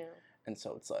something. Yeah. And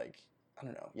so it's like, I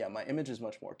don't know. Yeah, my image is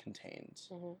much more contained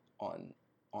on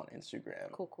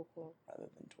Instagram. Cool. Rather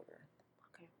than Twitter.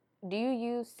 Okay. Do you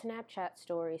use Snapchat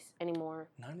stories anymore?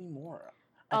 Not anymore.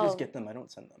 I just get them. I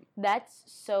don't send them. That's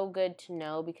so good to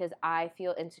know because I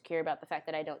feel insecure about the fact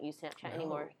that I don't use Snapchat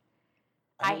anymore.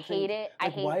 I hate it.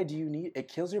 Why do you need it?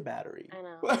 Kills your battery. I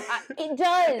know. It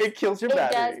does. It kills your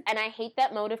battery. It does. And I hate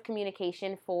that mode of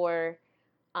communication for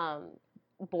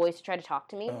boys to try to talk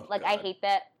to me. Oh, God. I hate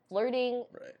that flirting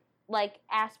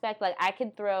aspect. Like, I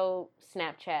could throw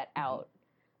Snapchat out.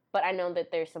 But I know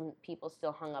that there's some people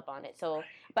still hung up on it. So,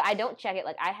 but I don't check it.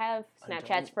 Like, I have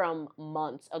Snapchats from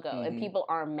months ago, and people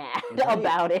are mad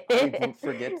about it. I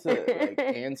forget to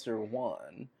answer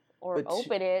one, or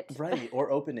open it. Right,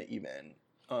 or open it even.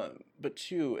 But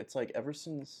two, it's like ever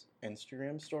since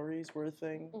Instagram stories were a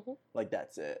thing, like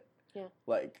that's it. Yeah.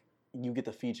 Like, you get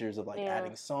the features of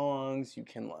adding songs. You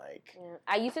can Yeah.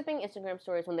 I used to think Instagram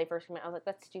stories when they first came out. I was like,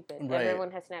 that's stupid. Right.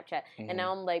 Everyone has Snapchat, and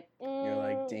now I'm like, you're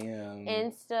like, damn.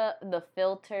 Insta, the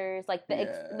filters,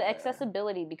 the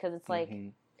accessibility, because it's like,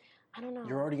 I don't know.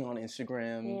 You're already on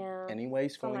Instagram anyway.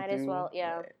 So might as well,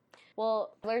 yeah. Right.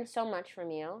 Well, I learned so much from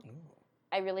you. Ooh.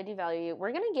 I really do value you.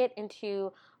 We're gonna get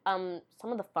into some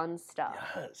of the fun stuff.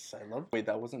 Yes, I love. Wait,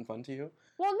 that wasn't fun to you?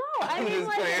 Well, no. I mean,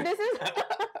 this is.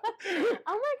 Oh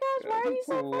my gosh, why are you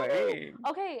so funny?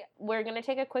 Okay, we're going to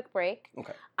take a quick break.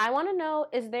 Okay. I want to know,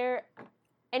 is there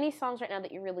any songs right now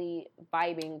that you're really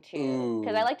vibing to?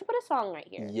 Because I like to put a song right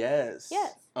here. Yes.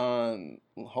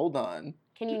 Hold on.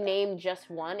 Can you name just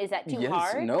one? Is that too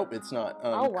hard? Nope, it's not.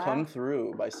 Come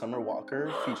Through by Summer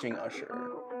Walker featuring Usher.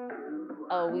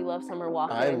 Oh, we love Summer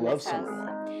Walker. I love Summer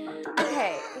Walker.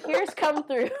 Okay, here's Come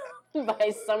Through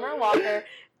by Summer Walker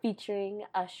featuring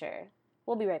Usher.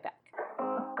 We'll be right back.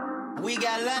 We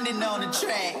got London on the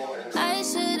track. I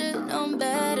should've known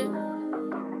better.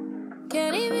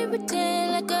 Can't even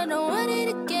pretend like I don't want it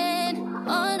again.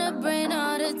 On the brain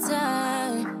all the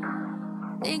time.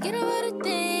 Thinking about the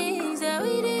things that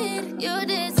we did. You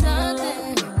did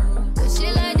something. But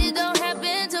shit like this don't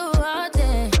happen too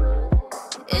often.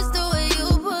 It's the way you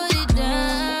put it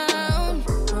down.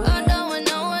 Although when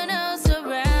no one else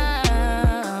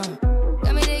around.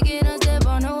 Got me taking a step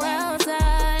on the wild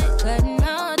side. Cutting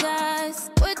all ties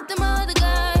with them other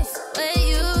guys. Where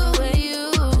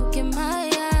you get my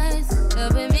eyes.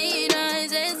 Helping me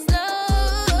nice and slow.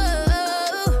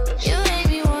 You made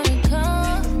me wanna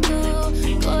come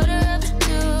through. Quarter after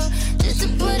 2. Just to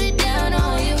put it down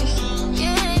on you.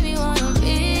 You made me wanna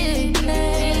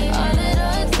replay all of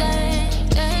those things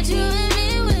that you and me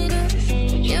went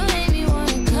through. You made me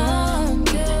wanna come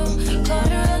through.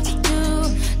 Quarter after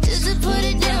 2. Just to put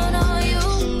it down on you.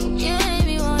 You made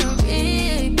me wanna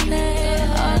replay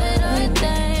all of those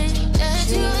things that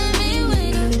you and me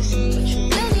went through.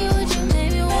 Look at what you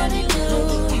made me wanna do.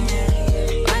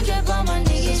 I drop all my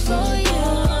niggas for you.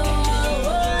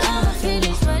 Got my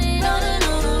feelings running on and on.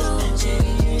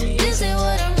 This ain't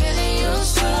what I'm really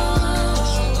used to.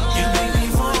 You make me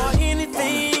before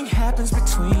anything happens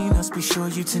between us. Be sure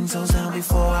you 10 toes down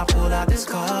before I pull out this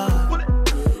card.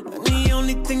 And the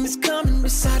only thing that's coming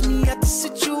beside me at the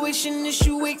situation is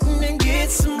you waiting and get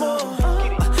some more.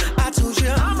 I told you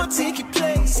I'ma take your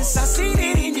places. I seen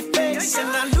it in your face, and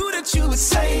I knew that you would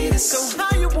say this. So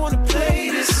how you wanna play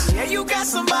this? Yeah, you got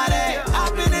somebody.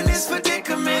 I've been in this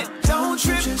predicament. Don't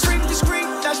trip, creep discreet.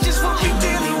 That's just what we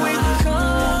dealing with.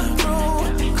 Come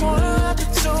through, quarter after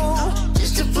 2.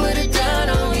 Just to put it down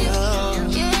on you.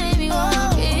 You made me wanna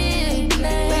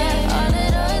replay all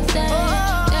of those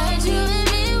things that you and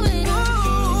me went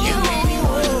through. You made me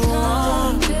wanna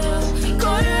come through.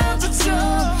 Quarter after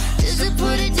 2. Just to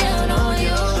put it down on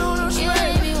you. You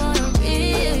made me wanna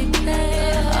replay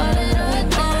all of those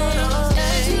things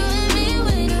that you and me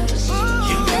went through.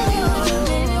 You made me wanna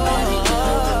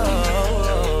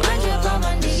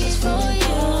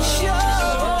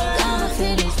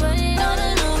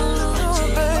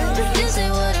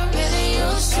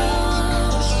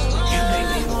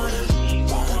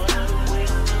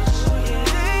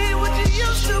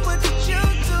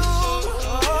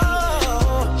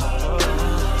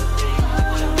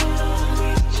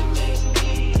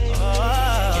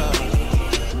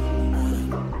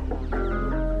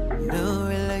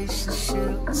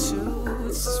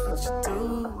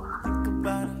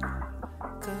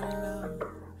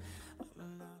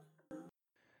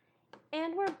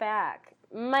back.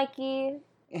 Mikey,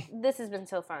 this has been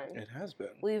so fun. It has been.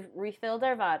 We've refilled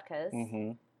our vodkas.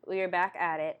 Mm-hmm. We are back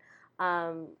at it.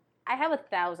 I have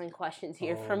 1,000 questions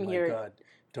here from your God.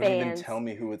 Don't fans. even tell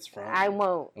me who it's from. I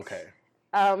won't. Okay.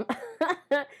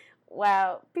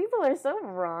 Wow, people are so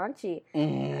raunchy.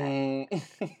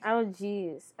 Mm-hmm. Oh,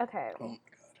 jeez. Okay. Oh, my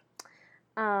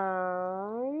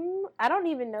God. I don't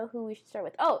even know who we should start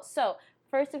with. Oh, so,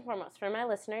 first and foremost, for my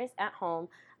listeners at home,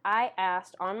 I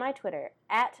asked on my Twitter,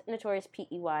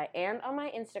 @NotoriousPEY, and on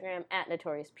my Instagram,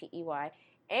 @NotoriousPEY,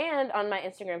 and on my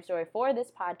Instagram story for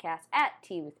this podcast,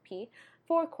 @TeaWithP,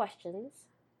 4 questions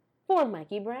for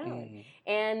Mikey Brown.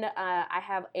 And I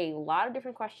have a lot of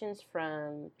different questions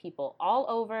from people all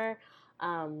over,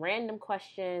 random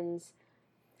questions,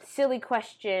 silly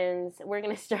questions. We're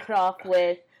going to start off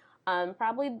with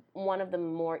probably one of the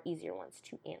more easier ones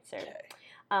to answer.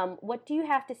 Okay. What do you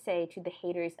have to say to the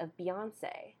haters of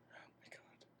Beyonce? Oh, my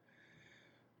God.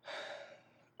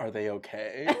 Are they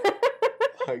okay?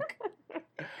 Like...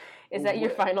 Is that your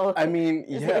final? I mean,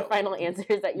 is that your final answer?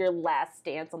 Is that your last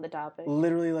stance on the topic?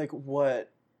 Literally, like, what?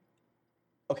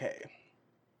 Okay.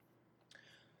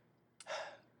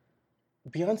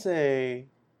 Beyonce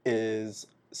is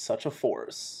such a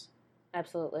force.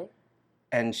 Absolutely.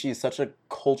 And she's such a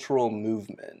cultural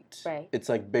movement. Right. It's,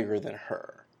 like, bigger than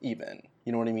her, even.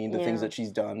 You know what I mean? The things that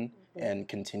she's done and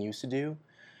continues to do.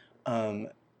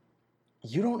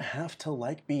 You don't have to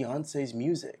like Beyonce's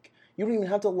music. You don't even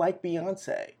have to like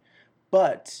Beyonce.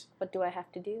 But what do I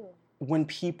have to do? When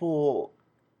people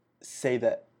say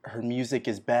that her music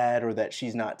is bad or that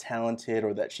she's not talented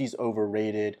or that she's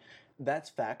overrated,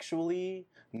 that's factually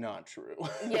not true.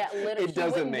 Yeah, literally. It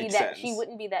doesn't make sense. She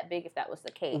wouldn't be that big if that was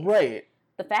the case. Right.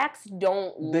 The facts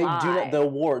don't lie. They do not. The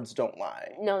awards don't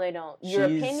lie. No, they don't. Your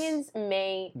opinions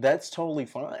may... That's totally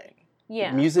fine.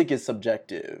 Yeah. Music is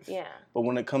subjective. Yeah. But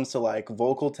when it comes to, like,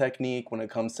 vocal technique, when it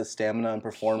comes to stamina and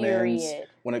performance,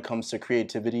 when it comes to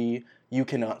creativity, you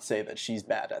cannot say that she's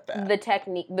bad at that. The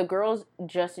technique, the girls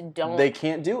just don't... They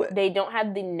can't do it. They don't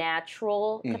have the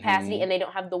natural capacity, and they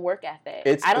don't have the work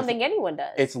ethic. I don't think anyone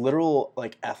does. It's literal,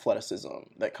 like, athleticism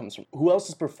that comes from... Who else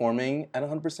is performing at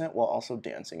 100% while also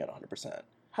dancing at 100%?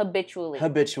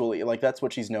 Habitually. Like, that's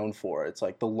what she's known for. It's,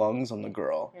 like, the lungs on the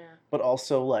girl. Yeah. But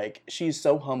also, like, she's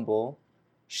so humble.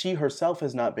 She herself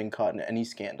has not been caught in any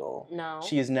scandal. No.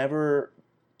 She has never,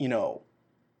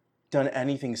 done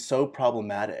anything so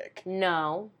problematic.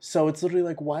 No. So it's literally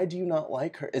like, why do you not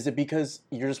like her? Is it because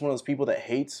you're just one of those people that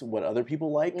hates what other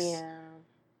people likes? Yeah.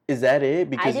 Is that it?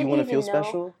 Because you want to feel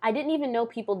special? I didn't even know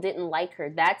people didn't like her.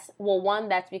 That's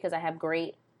because I have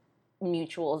great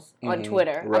mutuals on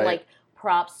Twitter. Right. I'm like,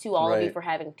 props to all of you for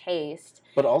having taste.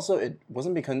 But also, it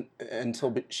wasn't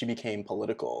until she became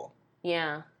political.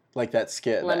 Yeah. Like that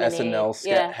skit, Lemonade. The SNL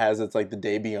skit has it's like the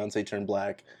day Beyonce turned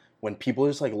black, when people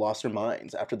just like lost their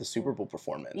minds after the Super Bowl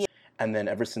performance. Yeah. And then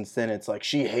ever since then, it's like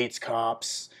she hates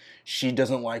cops. She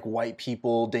doesn't like white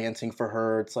people dancing for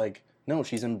her. It's like, no,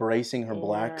 she's embracing her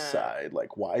black side.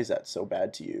 Like, why is that so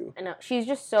bad to you? I know. She's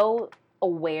just so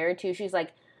aware, too. She's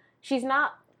like, she's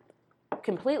not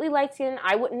completely light-skinned.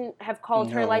 I wouldn't have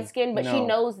called her light-skinned, but she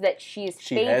knows that she's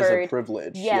favored. She has a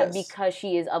privilege. Yeah, because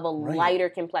she is of a lighter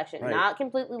complexion. Right. Not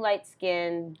completely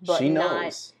light-skinned, but she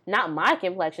knows. Not my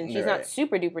complexion. She's not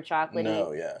super-duper chocolatey.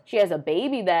 No, yeah. She has a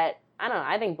baby that, I don't know,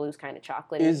 I think Blue's kind of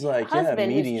chocolatey. Is like,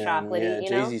 husband medium. Who's chocolatey,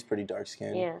 Jay-Z's pretty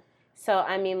dark-skinned. Yeah. So,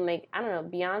 I mean, like, I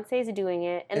don't know, Beyonce's doing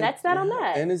it, and that's that on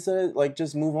that. And it's like,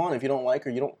 just move on. If you don't like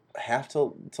her, you don't have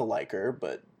to like her,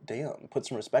 but damn, put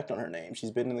some respect on her name. She's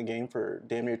been in the game for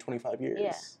damn near 25 years.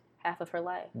 Yeah, half of her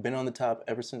life. Been on the top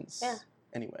ever since. Yeah.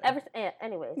 Anyway.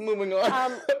 Anyways. Moving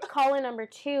on. Caller number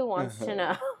 2 wants to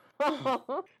know,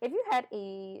 if you had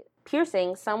a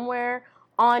piercing somewhere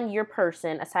on your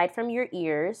person, aside from your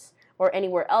ears, or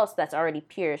anywhere else that's already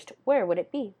pierced, where would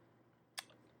it be?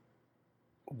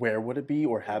 Where would it be,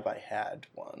 or have I had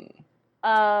one?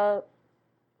 No,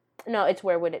 it's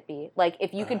where would it be? Like,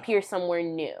 if you could pierce somewhere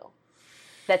new,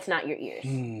 that's not your ears.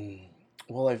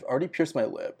 Well, I've already pierced my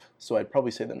lip, so I'd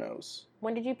probably say the nose.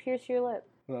 When did you pierce your lip?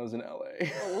 When I was in LA.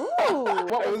 Ooh,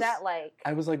 what was that like?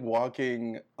 I was like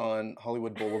walking on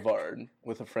Hollywood Boulevard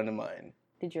with a friend of mine.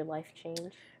 Did your life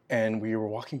change? And we were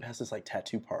walking past this like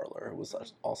tattoo parlor. It was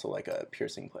also like a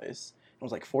piercing place. It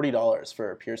was like $40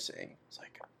 for a piercing. It's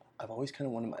like, I've always kind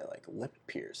of wanted my like lip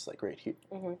pierced, like right here.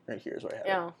 Right here is where I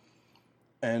had it.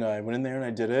 And I went in there and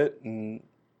I did it, and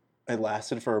it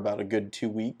lasted for about a good 2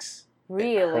 weeks.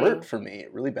 Really? It hurt for me,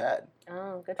 really bad.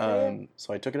 Oh, good for you.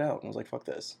 So I took it out and I was like, fuck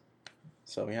this.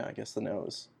 So yeah, I guess the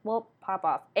nose. Well, pop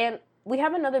off. And we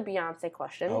have another Beyonce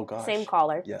question. Oh gosh. Same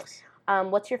caller. Yes.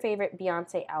 What's your favorite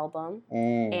Beyonce album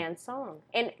and song?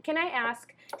 And can I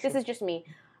ask, this is just me,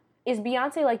 is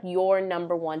Beyonce like your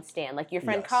number one stan? Like your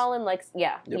friend Colin likes,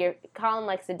 Colin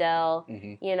likes Adele.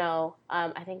 Mm-hmm. You know,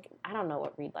 I don't know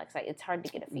what Reed likes. Like, it's hard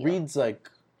to get a feel. Reed's like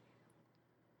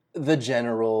the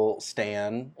general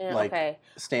stan.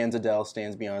 Stans Adele,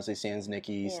 stans Beyonce, stans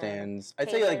Nicki, stans. I'd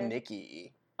say like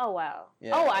Nicki. Oh wow!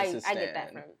 Yeah, I get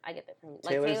that from.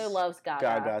 Like Taylor loves Gaga.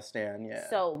 Gaga stan, yeah.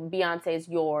 So Beyonce's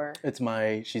your.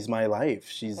 She's my life.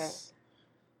 She's. Okay.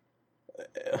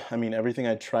 I mean, everything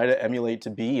I try to emulate to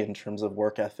be in terms of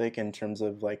work ethic, in terms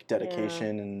of like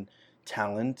dedication and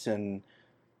talent and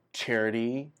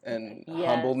charity and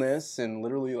humbleness and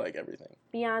literally like everything.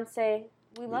 Beyonce,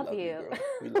 we love you.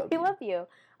 We love you.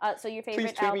 So your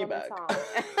favorite album and song?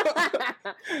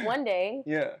 One day.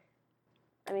 Yeah.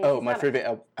 I mean, my favorite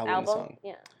album and song.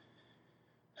 Yeah.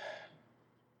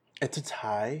 It's a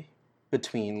tie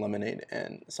between Lemonade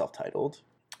and Self-Titled,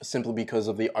 simply because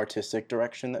of the artistic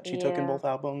direction that she took in both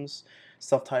albums.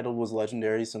 Self-Titled was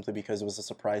legendary simply because it was a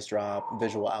surprise drop,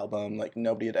 visual album. Like,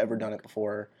 nobody had ever done it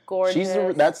before.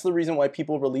 Gorgeous. That's the reason why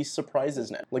people release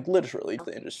surprises now. Like, literally,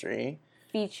 the industry.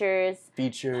 Features,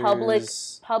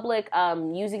 public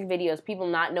music videos, people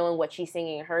not knowing what she's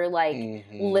singing, her like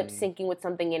lip syncing with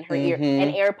something in her ear,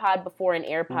 an AirPod before an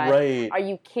AirPod. Right. Are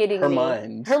you kidding me?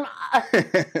 Mind.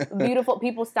 Beautiful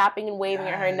people stopping and waving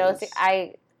at her nose.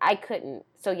 I couldn't.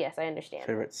 So yes, I understand.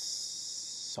 Favorite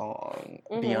song,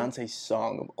 Beyonce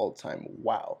song of all time.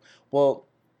 Wow. Well,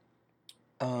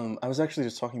 I was actually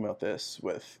just talking about this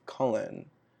with Colin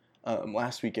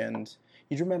last weekend.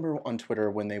 You remember on Twitter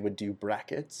when they would do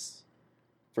brackets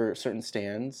for certain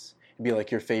stands? It'd be like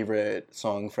your favorite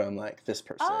song from like this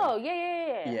person. Oh,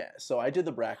 yeah. Yeah, so I did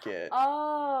the bracket.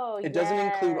 Oh, It doesn't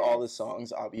include all the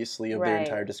songs, obviously, of their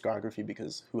entire discography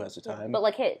because who has the time? But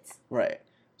like hits. Right.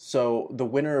 So the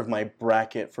winner of my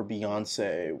bracket for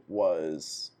Beyonce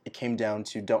it came down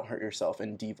to Don't Hurt Yourself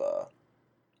and Diva.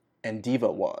 And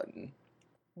Diva won.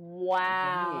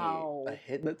 Wow. A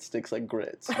hit that sticks like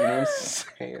grits. You know what I'm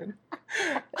saying?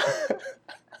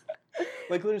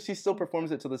 Like, literally, she still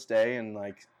performs it to this day, and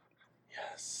like,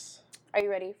 yes. Are you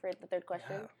ready for the third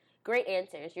question? Yeah. Great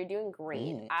answers. You're doing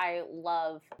great. I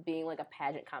love being like a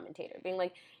pageant commentator. Being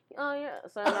like, oh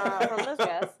yes, and from this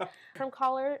guest, from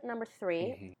caller number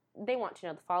 3, they want to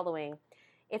know the following.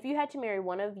 If you had to marry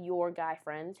one of your guy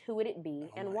friends, who would it be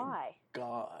and why?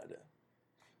 God.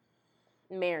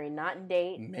 Marry, not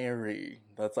date. Marry.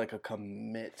 That's like a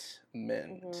commitment.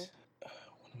 One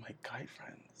of my guy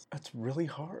friends. That's really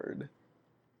hard.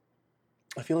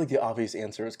 I feel like the obvious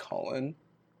answer is Colin.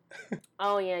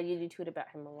 Oh, yeah, you do tweet about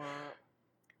him a lot.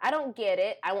 I don't get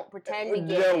it. I won't pretend to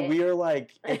get it. No, we're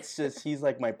like, it's just, he's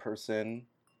like my person.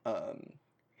 I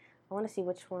want to see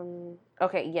which one.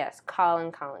 Okay, yes,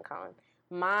 Colin.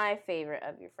 My favorite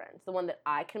of your friends, the one that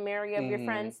I can marry of your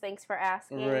friends, thanks for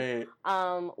asking,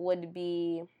 would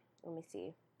be, let me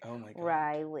see. Oh my God.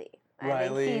 Riley. I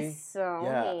think he's so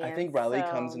handsome. I think Riley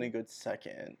comes in a good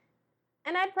second.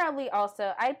 And I'd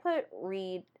put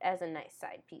Reed as a nice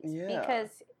side piece because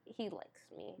he likes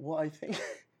me. Well, I think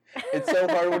it's so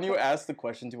hard when you ask the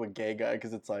question to a gay guy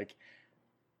because it's like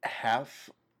half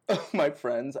of my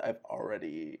friends I've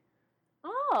already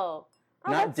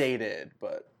not dated,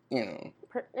 but you know.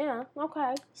 Yeah,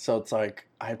 okay. So it's like,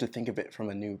 I have to think of it from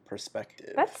a new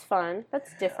perspective. That's fun.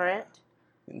 That's different.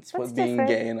 It's what being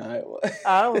gay in Iowa.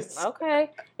 Oh,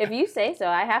 okay. If you say so,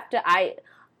 I have to, I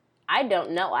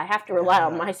don't know. I have to rely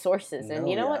on my sources. And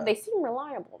you know what? They seem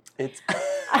reliable. It's...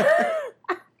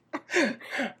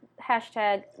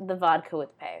 Hashtag the vodka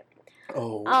with pay.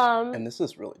 Oh, and this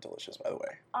is really delicious, by the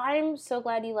way. I'm so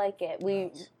glad you like it.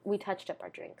 We touched up our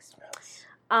drinks. Yes.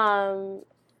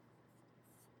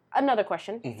 Another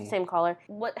question. Same caller.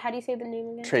 How do you say the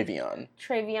name again? Travion.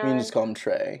 You can just call him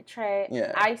Trey.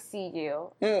 Yeah. I see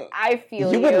you. Yeah. I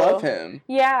feel you. You would love him.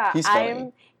 Yeah. He's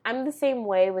funny. I'm the same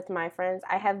way with my friends.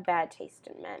 I have bad taste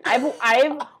in men.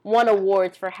 I've won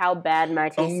awards for how bad my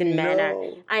taste in men are.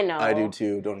 I know. I do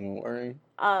too. Don't even worry.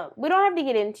 We don't have to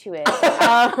get into it.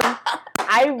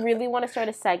 I really want to start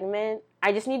a segment.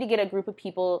 I just need to get a group of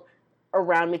people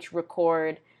around me to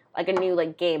record like a new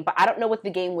like game, but I don't know what the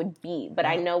game would be. But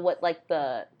I know what like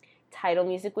the title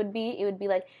music would be. It would be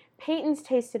like Peyton's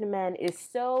taste in men is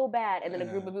so bad, and then a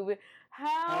group of people would,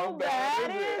 how bad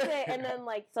is it? And then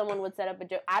like someone would set up a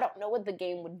joke. I don't know what the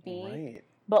game would be,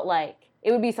 but like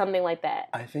it would be something like that.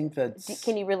 I think that's.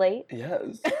 Can you relate?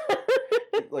 Yes.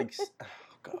 Like, oh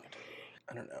God,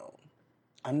 I don't know.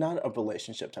 I'm not a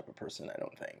relationship type of person. I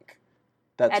don't think.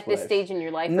 That's at this stage in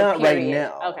your life. Not right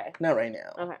now. Okay. Not right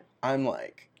now. Okay. I'm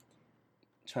like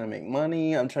trying to make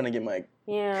money. I'm trying to get my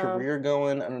career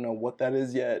going. I don't know what that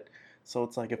is yet. So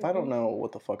it's like, if I don't know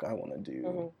what the fuck I want to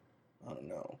do, I don't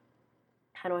know.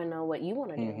 How do I know what you want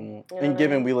to do? You know and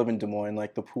given we live in Des Moines,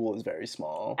 like, the pool is very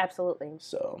small. Absolutely.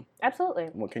 So.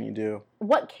 Absolutely. What can you do?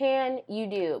 What can you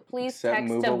do? Please text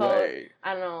move to away. vote.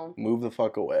 I don't know. Move the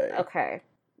fuck away. Okay.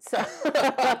 So,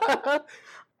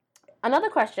 another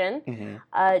question.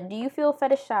 Do you feel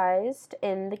fetishized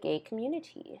in the gay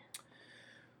community?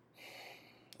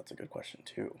 That's a good question,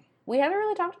 too. We haven't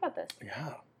really talked about this.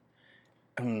 Yeah.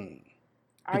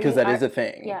 Because that is a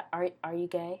thing. Yeah. Are you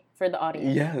gay? For the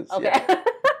audience. Yes. Okay. Yeah.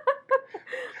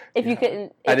 If you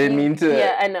couldn't. I didn't mean to.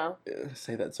 Yeah, I know.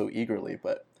 Say that so eagerly,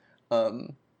 but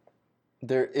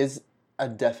there is a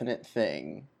definite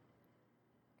thing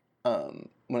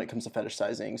when it comes to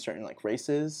fetishizing certain, like,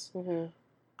 races.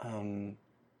 And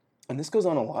this goes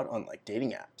on a lot on, like,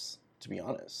 dating apps, to be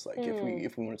honest. Like,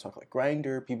 if we want to talk, like,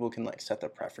 Grindr, people can, like, set their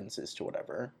preferences to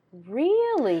whatever.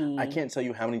 Really? I can't tell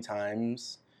you how many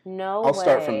times. No I'll way.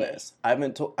 start from this.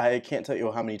 I can't tell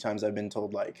you how many times I've been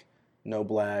told, like, no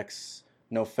blacks,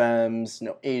 no femmes,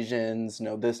 no Asians,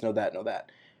 no this, no that, no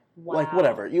that. Wow. Like,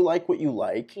 whatever. You like what you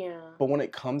like. Yeah. But when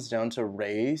it comes down to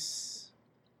race,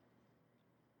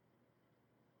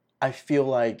 I feel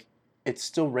like it's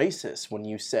still racist when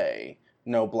you say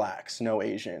no blacks, no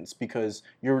Asians, because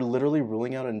you're literally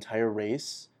ruling out an entire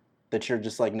race that you're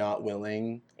just, like, not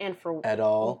willing at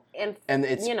all. And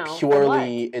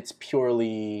it's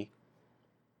purely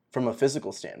from a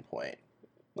physical standpoint.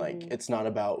 Like, it's not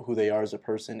about who they are as a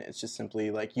person. It's just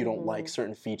simply, like, you don't like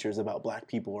certain features about black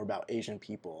people or about Asian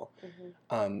people.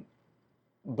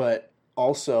 But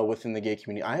also within the gay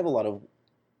community, I have a lot of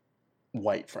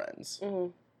white friends.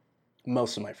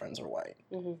 Most of my friends are white.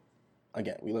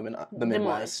 Again, we live in the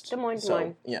Midwest. Des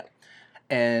Moines. Yeah.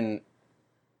 And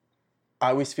I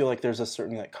always feel like there's a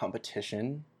certain, like,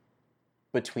 competition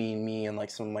between me and, like,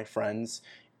 some of my friends.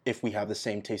 If we have the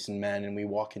same taste in men and we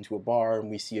walk into a bar and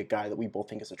we see a guy that we both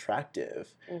think is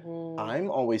attractive, I'm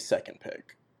always second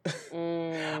pick.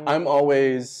 I'm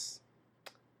always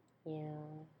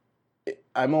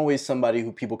somebody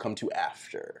who people come to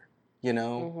after, you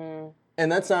know?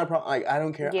 And that's not a problem. Like, I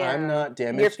don't care. Yeah. I'm not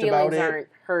damaged about it. Your feelings aren't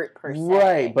hurt per se.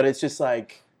 Right, but it's just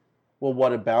like, well,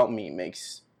 what about me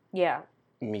makes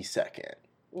me second?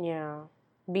 Yeah.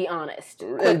 Be honest.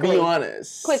 Quickly. And be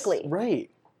honest. Quickly.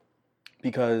 Right.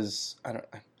 Because, I don't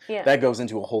know, that goes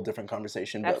into a whole different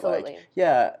conversation. But absolutely.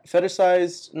 Like,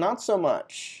 fetishized, not so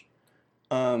much.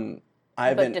 But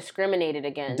discriminated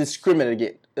against.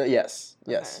 Yes.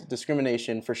 Okay.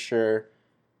 Discrimination for sure.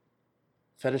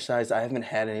 Fetishized, I haven't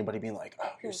had anybody being like,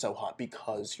 oh, you're so hot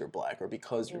because you're black or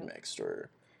because you're mixed or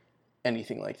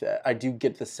anything like that. I do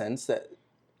get the sense that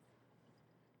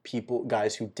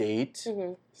guys who date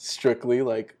strictly,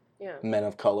 like, men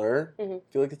of color,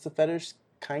 feel like it's a fetish,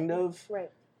 kind of.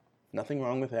 Right. Nothing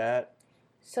wrong with that.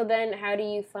 So then how do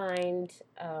you find,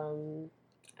 I don't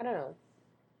know,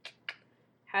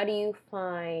 how do you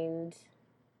find,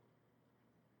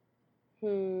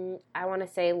 I want to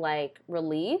say, like,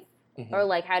 relief? Or,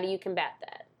 like, how do you combat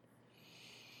that?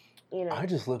 You know? I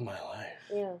just live my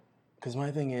life. Yeah. Because my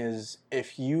thing is,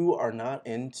 if you are not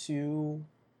into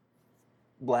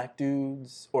black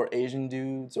dudes or Asian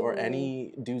dudes or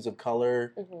any dudes of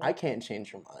color, I can't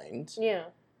change your mind. Yeah.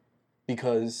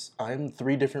 Because I'm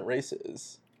 3 different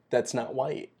races. That's not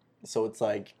white. So it's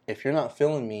like, if you're not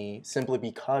feeling me simply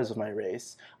because of my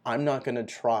race, I'm not going to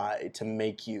try to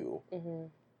make you.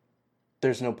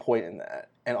 There's no point in that.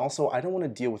 And also, I don't want to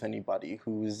deal with anybody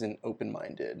who isn't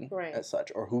open-minded as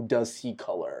such, or who does see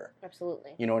color.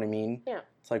 Absolutely. You know what I mean? Yeah.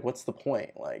 It's like, what's the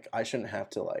point? Like, I shouldn't have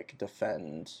to, like,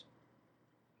 defend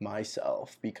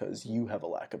myself because you have a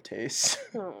lack of taste.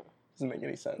 Doesn't make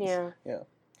any sense. Yeah. Yeah.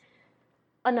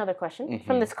 Another question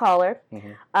from this caller.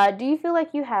 Do you feel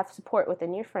like you have support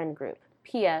within your friend group?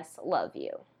 P.S. Love you.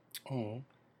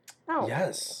 Oh.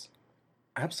 Yes.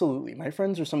 Absolutely. My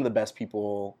friends are some of the best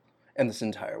people in this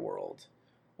entire world.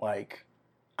 Like,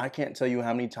 I can't tell you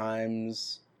how many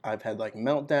times I've had, like,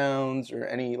 meltdowns or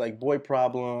any, like, boy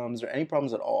problems or any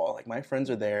problems at all. Like, my friends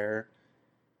are there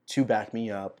to back me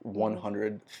up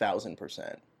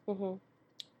 100,000%.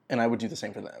 And I would do the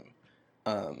same for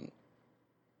them.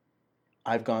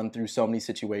 I've gone through so many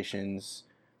situations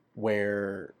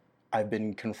where I've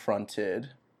been confronted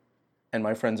and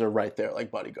my friends are right there, like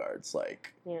bodyguards,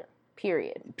 like... Yeah.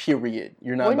 Period.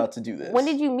 You're not about to do this. When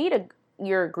did you meet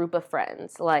your group of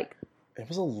friends? Like, it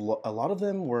was a lot of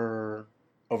them were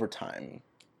over time.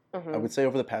 I would say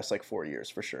over the past, like, 4 years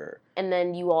for sure. And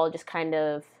then you all just kind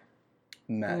of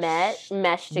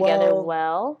mesh together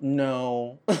well.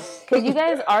 No. Because you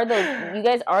guys are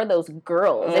those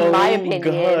girls, in my opinion.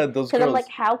 God, those girls. Because I'm like,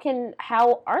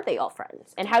 how are they all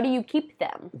friends? And how do you keep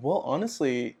them? Well,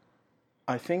 honestly,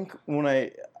 I think when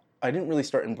I didn't really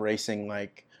start embracing,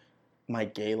 like, my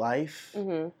gay life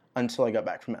until I got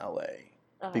back from LA.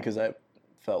 Because I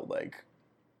felt, like,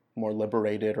 more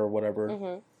liberated or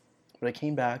whatever. But I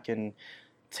came back, and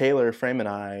Taylor Frame and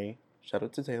I, shout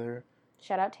out to Taylor.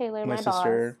 Shout out Taylor, my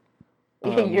sister.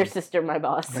 Boss. Your sister, my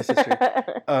boss. My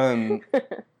sister.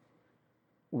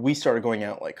 We started going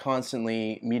out, like,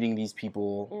 constantly, meeting these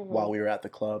people while we were at the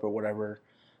club or whatever.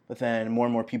 But then more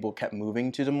and more people kept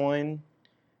moving to Des Moines.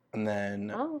 And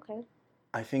then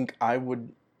I think I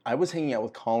was hanging out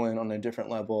with Colin on a different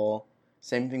level.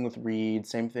 Same thing with Reed.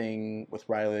 Same thing with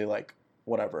Riley, like,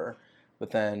 whatever. But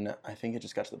then I think it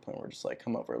just got to the point where we're just like,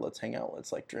 come over, let's hang out,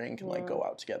 let's, like, drink and, like, go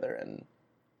out together. And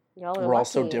we're all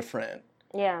so different.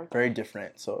 Yeah. Very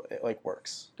different, so it, like,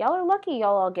 works. Y'all are lucky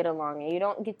y'all all get along, and you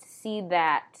don't get to see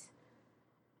that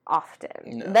often.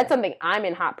 No. That's something I'm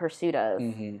in hot pursuit of.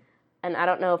 And I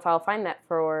don't know if I'll find that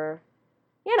for,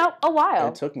 a while.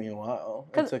 It took me a while.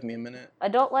 It took me a minute.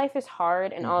 Adult life is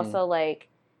hard, and also, like,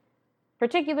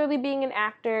 particularly being an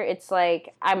actor, it's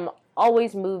like I'm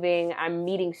always moving. I'm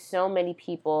meeting so many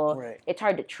people. Right. It's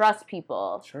hard to trust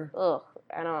people. Sure. Ugh,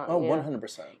 I don't. Oh,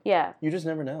 100%. Yeah. You just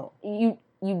never know. You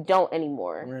don't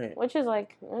anymore. Right. Which is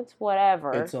like, it's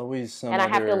whatever. It's always some and I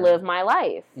have to live my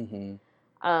life.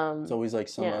 It's always like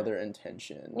some other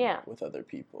intention with other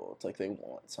people. It's like they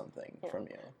want something from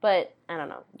you. But I don't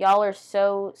know. Y'all are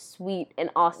so sweet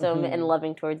and awesome and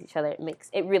loving towards each other.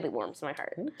 It really warms my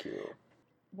heart. Thank you.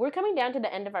 We're coming down to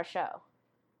the end of our show.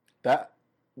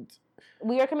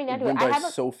 We are coming down to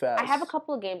it. So fast. I have a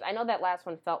couple of games. I know that last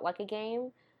one felt like a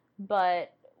game,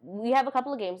 but we have a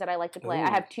couple of games that I like to play. Ooh. I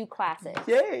have 2 classes.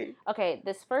 Yay! Okay,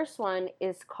 this first one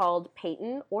is called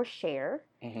Peyton or Share.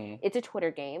 It's a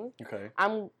Twitter game. Okay.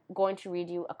 I'm going to read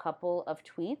you a couple of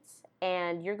tweets,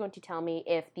 and you're going to tell me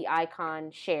if the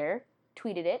icon Share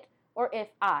tweeted it, or if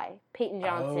Peyton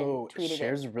Johnson, tweeted it.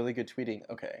 Share's really good tweeting.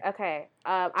 Okay. Okay.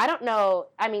 I don't know.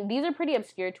 I mean, these are pretty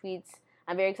obscure tweets.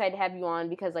 I'm very excited to have you on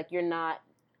because, like, you're not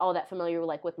all that familiar,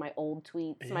 like, with my old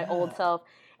tweets, my old self.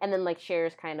 And then, like,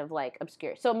 Share's kind of, like,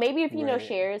 obscure. So maybe if you know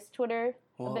Share's Twitter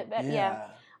a bit better,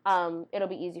 it'll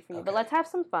be easy for you. Okay. But let's have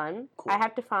some fun. Cool. I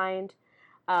have to find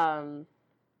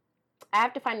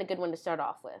a good one to start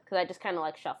off with because I just kind of,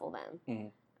 like, shuffle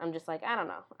them. I'm just like, I don't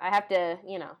know. I have to,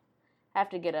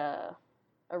 get a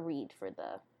read for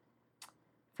the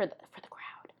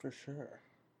crowd. For sure.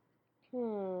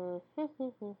 The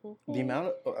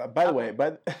amount of, by the way,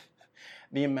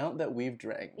 the amount that we've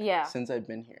drank since I've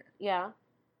been here. Yeah.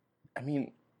 I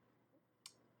mean,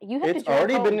 it's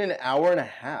already been an hour and a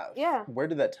half. Yeah. Where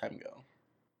did that time go?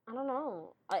 I don't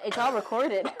know. It's all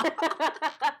recorded.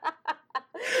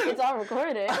 It's all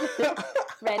recorded.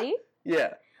 Ready?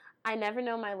 Yeah. I never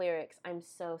know my lyrics. I'm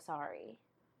so sorry.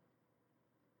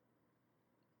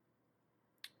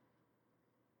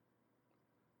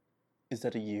 Is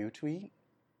that a you tweet?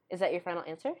 Is that your final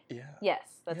answer? Yeah. Yes,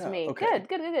 that's me. Okay.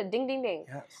 Good. Ding, ding, ding.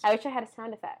 Yes. I wish I had a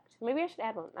sound effect. Maybe I should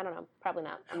add one. I don't know. Probably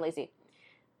not. I'm lazy.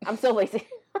 I'm so lazy.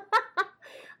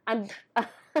 I'm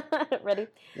ready?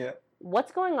 Yeah.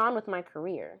 What's going on with my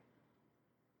career?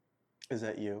 Is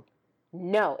that you?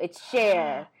 No, it's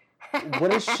Cher.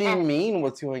 What does she mean,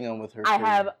 what's going on with her career? I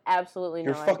have absolutely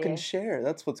no idea. You're fucking Cher.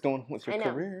 That's what's going on with your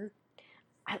career.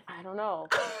 I don't know.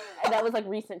 That was, like,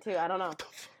 recent, too. I don't know.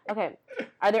 Okay.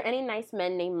 Are there any nice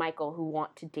men named Michael who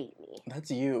want to date me?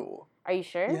 That's you. Are you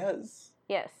sure? Yes.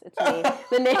 Yes, it's me.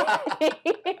 The name.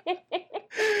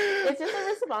 It's just a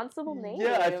responsible name.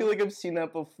 Yeah, I feel like I've seen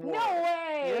that before. No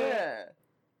way. Yeah.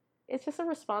 It's just a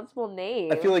responsible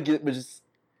name. I feel like it would just.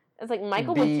 It's like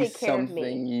Michael would take care of me.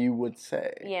 Something you would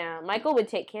say. Yeah, Michael would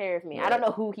take care of me. Right. I don't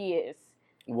know who he is.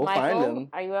 We'll Michael, find him.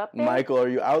 Are you up there? Michael, are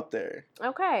you out there?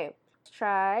 Okay. Let's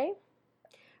try.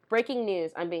 Breaking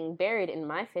news. I'm being buried in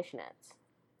my fishnets.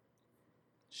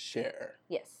 Cher.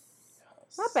 Yes.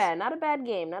 Not bad. Not a bad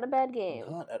game. Not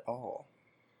at all.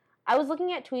 I was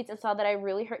looking at tweets and saw that I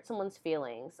really hurt someone's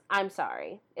feelings. I'm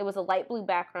sorry. It was a light blue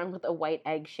background with a white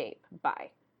egg shape. Bye.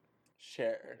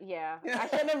 Cher. Yeah. I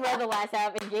shouldn't have read the last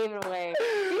half and gave it away.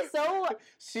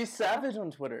 She's savage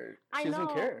on Twitter. She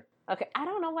doesn't care. Okay. I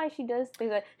don't know why she does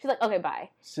things like... She's like, okay, bye.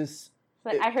 It's just...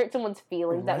 I hurt someone's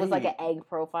feelings. That was like an egg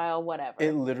profile, whatever.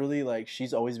 It literally, like,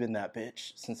 she's always been that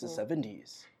bitch since the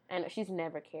 70s. And she's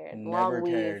never cared. Never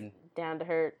cared. Weave down to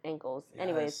her ankles. Yes.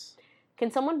 Anyways,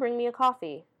 can someone bring me a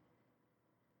coffee?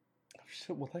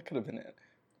 Well, that could have been it.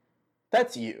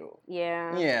 That's you.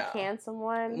 Yeah. Yeah. Can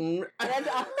someone?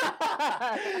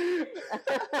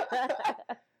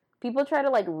 People try to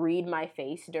like read my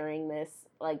face during this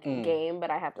like game, but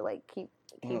I have to like keep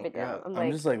it down. Yeah.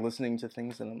 I'm just like listening to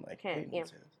things and I'm like, hey, yeah.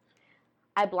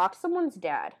 I blocked someone's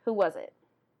dad. Who was it?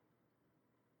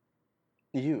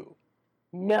 You.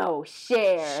 No,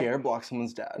 Cher. Cher blocked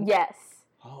someone's dad? Yes.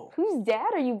 Oh. Whose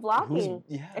dad are you blocking?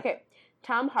 Yeah. Okay.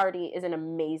 Tom Hardy is an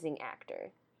amazing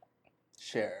actor.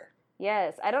 Cher.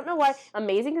 Yes. I don't know why.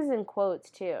 Amazing is in quotes,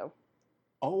 too.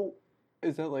 Oh.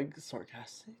 Is that, like,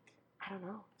 sarcastic? I don't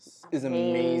know. Is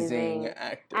amazing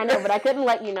actor. I know, but I couldn't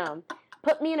let you know.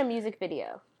 Put me in a music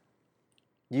video.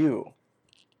 You.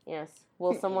 Yes.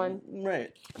 Will someone?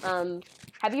 Right.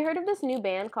 Have you heard of this new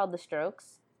band called The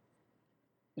Strokes?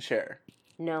 Cher.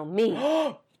 No, me.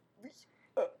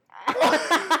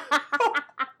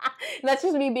 That's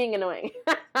just me being annoying.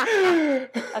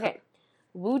 Okay.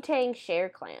 Wu-Tang Cher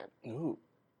Clan. Ooh.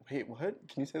 Wait, what?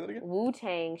 Can you say that again?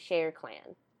 Wu-Tang Cher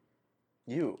Clan.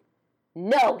 You.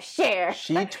 No, Cher.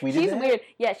 She tweeted She's that? weird.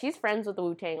 Yeah, she's friends with the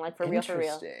Wu-Tang, like for real, for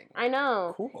real. Interesting. I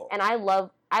know. Cool. And I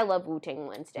love Wu-Tang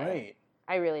Wednesday. Right.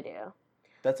 I really do.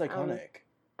 That's iconic.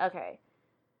 Okay.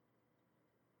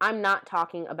 I'm not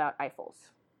talking about Eiffels.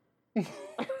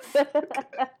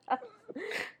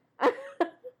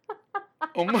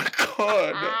 Oh my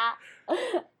god.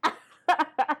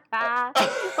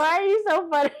 Why are you so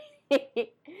funny?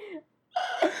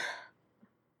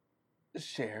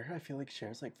 Cher? I feel like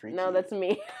Cher's like freaky. No, that's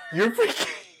me. You're freaky.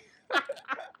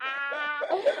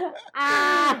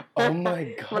 Oh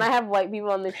my god. When I have white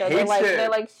people on the show, they're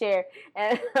like Cher,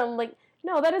 and I'm like,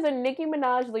 no, that is a Nicki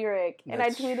Minaj lyric, and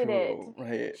That's I tweeted true. it.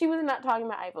 Right. She was not talking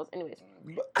about Eiffels. Anyways,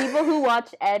 people who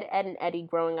watch Ed, and Eddie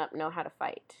growing up know how to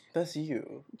fight. That's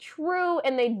you. True,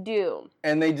 and they do.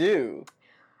 And they do.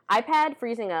 iPad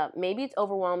freezing up. Maybe it's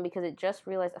overwhelmed because it just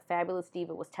realized a fabulous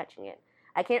diva was touching it.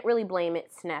 I can't really blame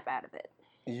it. Snap out of it.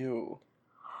 You.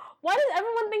 Why does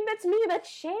everyone think that's me? That's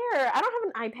Cher. I don't have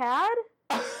an iPad.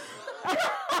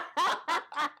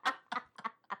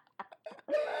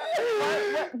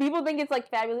 What? People think it's like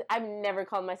fabulous. I've never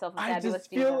called myself a fabulous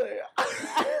diva.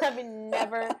 I've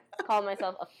never called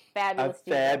myself a fabulous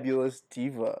diva. Fabulous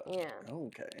diva. Yeah.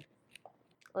 Okay.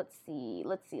 Let's see.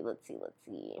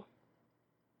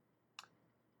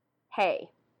 Hey.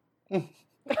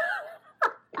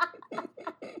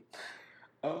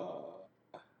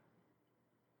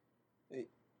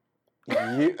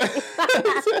 You?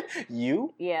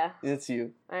 You? Yeah. It's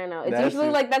you. I know. It's usually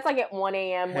like, that's like at 1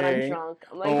 a.m. when I'm drunk.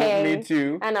 I'm like, hey. Me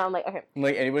too. I know. I'm like, okay. I'm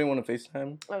like, anybody want to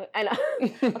FaceTime? Okay, I know.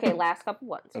 Okay, last couple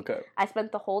ones. Okay. I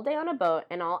spent the whole day on a boat,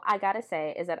 and all I gotta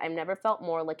say is that I've never felt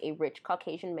more like a rich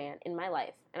Caucasian man in my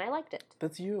life, and I liked it.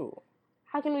 That's you.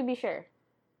 How can we be sure?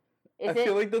 I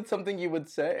feel like that's something you would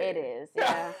say. It is,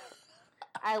 yeah.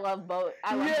 I love boats.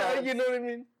 Yeah, you know what I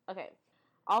mean? Okay.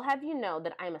 I'll have you know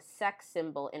that I'm a sex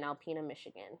symbol in Alpena,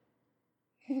 Michigan.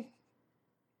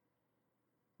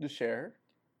 To share?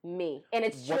 Me. And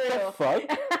it's what true. What the fuck?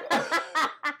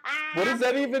 What does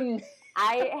that even mean?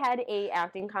 I had a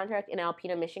acting contract in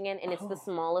Alpena, Michigan, and it's the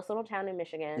smallest little town in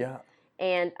Michigan. Yeah.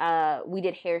 And we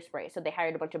did Hairspray, so they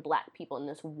hired a bunch of black people in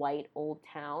this white old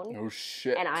town. Oh,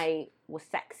 shit. And I was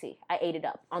sexy. I ate it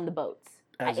up on the boats.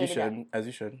 As you should. As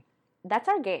you should. That's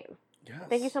our game. Yes.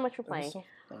 Thank you so much for playing. So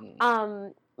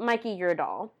fun. Mikey, you're a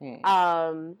doll.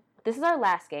 This is our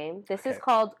last game. This is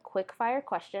called Quick Fire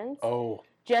Questions. Oh.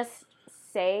 Just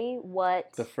say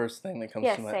what... The first thing that comes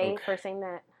to mind. Yeah, say first thing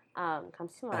that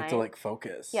comes to mind. I have to, like,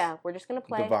 focus. Yeah, we're just going to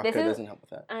play. The vodka doesn't help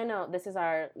with that. I know. This is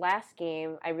our last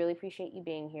game. I really appreciate you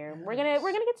being here. Yes. We're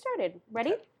gonna get started.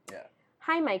 Ready? Okay. Yeah.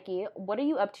 Hi, Mikey. What are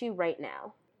you up to right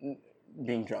now?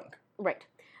 Being drunk. Right.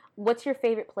 What's your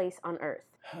favorite place on Earth?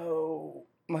 Oh,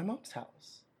 my mom's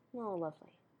house. Oh,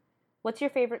 lovely. What's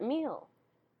your favorite meal?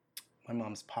 My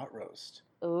mom's pot roast.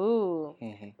 Ooh.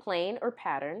 Mm-hmm. Plain or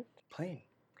pattern? Plain.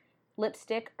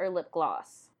 Lipstick or lip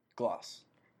gloss? Gloss.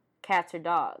 Cats or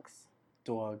dogs?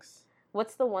 Dogs.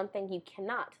 What's the one thing you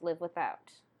cannot live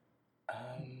without?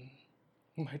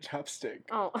 My chopstick.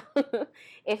 Oh.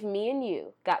 If me and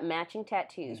you got matching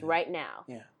tattoos right now,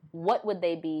 what would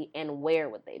they be and where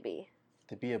would they be?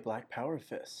 They'd be a black power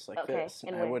fist like this.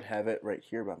 And I would have it right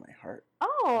here by my heart.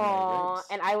 Oh,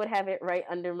 and I would have it right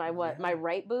under my what? Yeah. My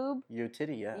right boob? Your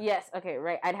titty, yeah. Yes, okay,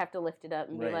 right. I'd have to lift it up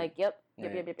and be like, yep.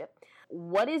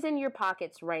 What is in your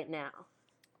pockets right now?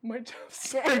 My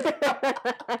chopstick.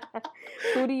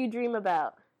 Who do you dream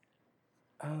about?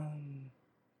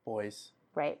 Boys.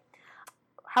 Right.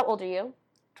 How old are you?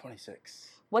 26.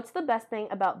 What's the best thing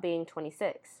about being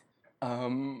 26?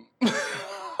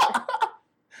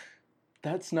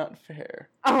 That's not fair.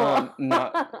 Oh.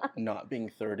 Not being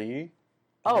 30.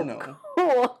 I don't know.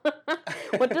 Cool.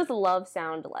 What does love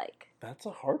sound like? That's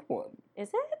a hard one. Is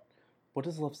it? What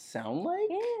does love sound like?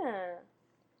 Yeah.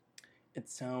 It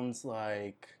sounds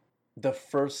like the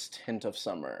first hint of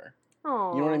summer.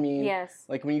 Oh. You know what I mean? Yes.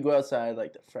 Like when you go outside,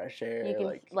 like the fresh air, You can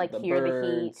like the hear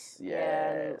birds. the heat.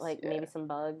 Yes, and maybe some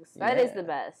bugs. Yeah. That is the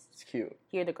best. It's cute.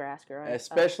 Hear the grass growing.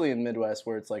 Especially in Midwest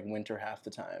where it's like winter half the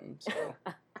time. So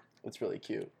it's really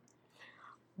cute.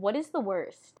 What is the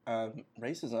worst?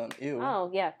 Racism. Ew. Oh,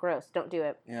 yeah, gross. Don't do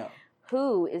it. Yeah.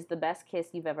 Who is the best kiss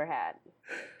you've ever had?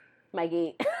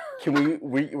 Mikey. Can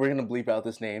we're going to bleep out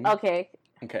this name? Okay.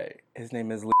 Okay. His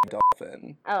name is Lee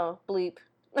Dolphin. Oh, bleep.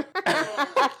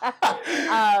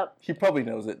 He probably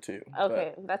knows it too.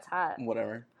 Okay, that's hot.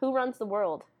 Whatever. Who runs the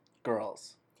world?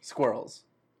 Girls. Squirrels.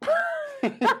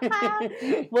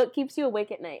 What keeps you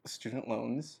awake at night? Student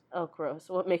loans. Oh, gross.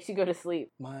 What makes you go to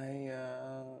sleep? My,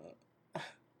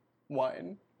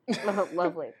 wine. Oh,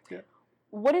 lovely. Yeah.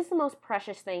 What is the most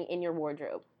precious thing in your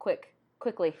wardrobe?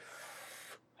 Quickly.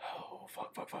 Oh,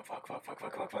 fuck.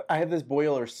 I have this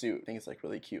boiler suit. I think it's like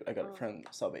really cute. I got it from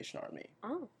Salvation Army.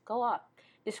 Oh, go off.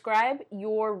 Describe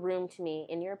your room to me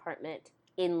in your apartment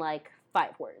in like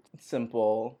 5 words.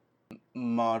 Simple,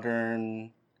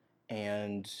 modern,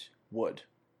 and wood.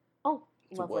 Oh,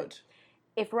 It's lovely. wood.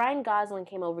 If Ryan Gosling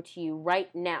came over to you right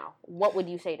now, what would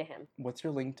you say to him? What's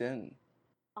your LinkedIn?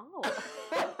 Oh.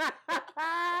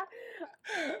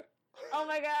 Oh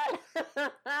my god.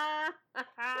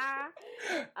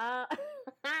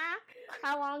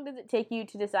 How long does it take you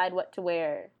to decide what to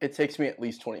wear? It takes me at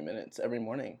least 20 minutes every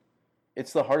morning.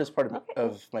 It's the hardest part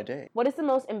of my day. What is the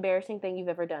most embarrassing thing you've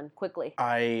ever done? Quickly.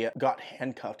 I got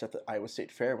handcuffed at the Iowa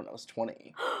State Fair when I was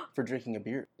 20 for drinking a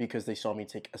beer because they saw me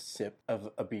take a sip of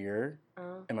a beer,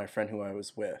 and my friend who I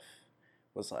was with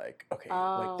was like, okay,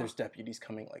 like there's deputies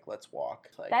coming, like let's walk.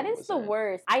 Like, that is the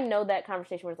worst. I know that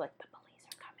conversation where it's like, the police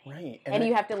are coming. Right. And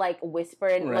you have to like whisper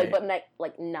and Right.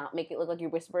 like not make it look like you're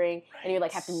whispering, and you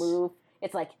like have to move.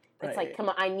 It's like, Right. Come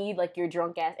on, I need like your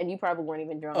drunk ass, and you probably weren't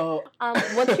even drunk. Oh.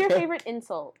 What's your favorite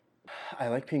insult? I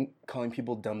like calling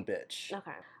people dumb bitch.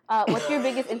 Okay. What's your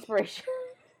biggest inspiration?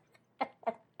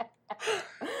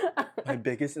 My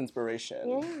biggest inspiration?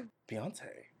 Yeah. Beyonce.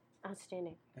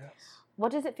 Outstanding. Yes.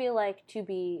 What does it feel like to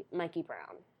be Mikey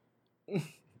Brown?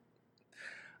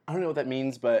 I don't know what that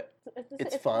means, but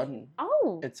it's fun.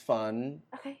 Oh. It's fun.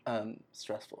 Okay.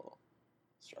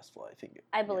 Stressful, I think.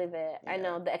 I believe it. Yeah. I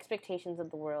know the expectations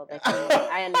of the world.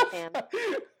 I understand.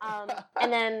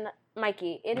 And then,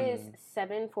 Mikey, it is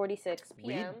 7:46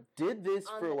 p.m. We did this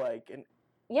for like an...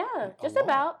 Yeah, just lot.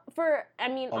 about.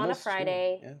 On a Almost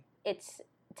Friday. 2, yeah.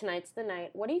 Tonight's the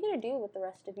night. What are you going to do with the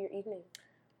rest of your evening?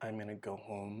 I'm going to go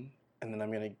home, and then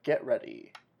I'm going to get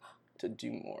ready to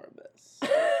do more of this.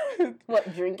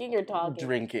 What, drinking or talking?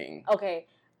 Drinking. Okay.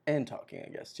 And talking, I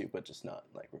guess, too, but just not,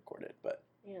 like, recorded. But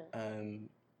yeah.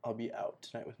 I'll be out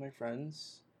tonight with my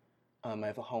friends. I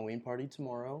have a Halloween party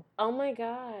tomorrow. Oh, my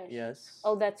gosh. Yes.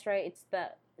 Oh, that's right.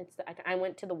 I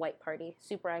went to the white party.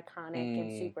 Super iconic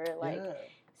and super,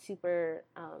 super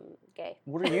gay.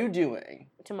 What are you doing?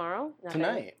 Tomorrow?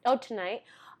 Tonight. Oh, tonight.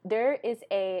 There is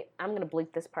I'm going to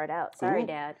bleep this part out. Sorry, Ooh.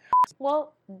 Dad.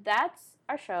 Well, that's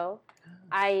our show.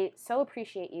 I so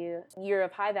appreciate you. You're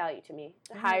of high value to me.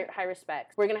 High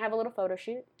respect. We're going to have a little photo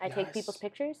shoot. I take people's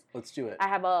pictures. Let's do it. I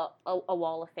have a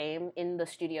wall of fame in the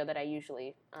studio that I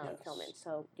usually film in.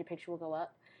 So your picture will go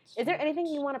up. Is there anything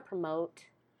you want to promote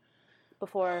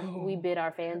before we bid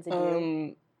our fans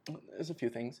adieu? There's a few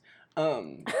things.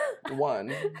 1,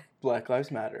 Black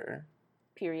Lives Matter.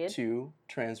 Period. 2,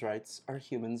 trans rights are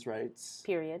humans' rights.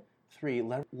 Period. 3,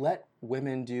 let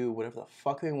women do whatever the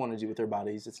fuck they want to do with their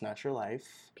bodies. It's not your life.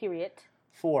 Period.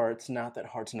 4, it's not that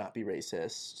hard to not be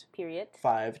racist. Period.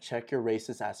 5, check your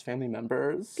racist ass family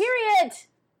members. Period.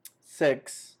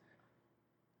 6,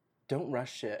 don't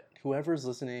rush shit. Whoever's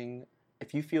listening,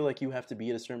 if you feel like you have to be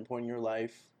at a certain point in your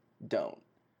life, don't.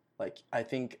 Like, I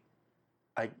think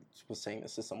I was saying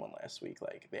this to someone last week.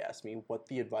 Like, they asked me what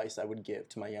the advice I would give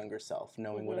to my younger self,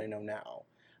 knowing what I know now.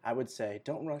 I would say,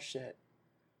 don't rush shit.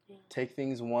 Yeah. Take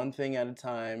things one thing at a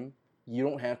time. You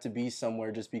don't have to be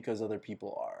somewhere just because other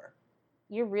people are.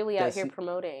 You're really out here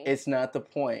promoting. It's not the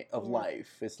point of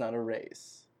life. It's not a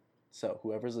race. So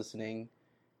whoever's listening,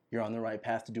 you're on the right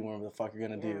path to do whatever the fuck you're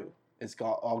going to do. It's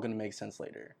all going to make sense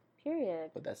later.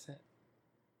 Period. But that's it.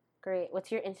 Great. What's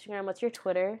your Instagram? What's your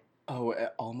Twitter? Oh,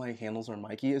 all my handles are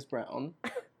Mikey is Brown.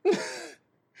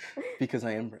 Because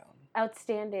I am brown.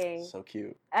 Outstanding. So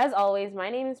cute. As always, my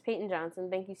name is Peyton Johnson.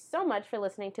 Thank you so much for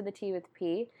listening to The Tea with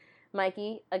P.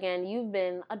 Mikey, again, you've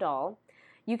been a doll.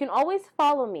 You can always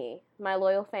follow me, my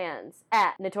loyal fans,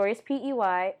 at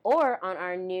NotoriousPEY or on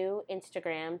our new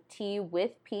Instagram, Tea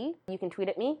with P. You can tweet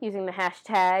at me using the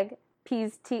hashtag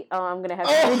PeasT. Oh, I'm going to have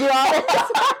to redo all this.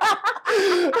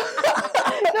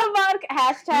 The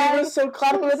hashtag. You were so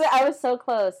close. I was so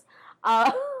close.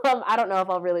 I don't know if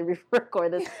I'll really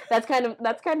record this. That's kind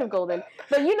of golden.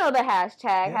 But you know the hashtag.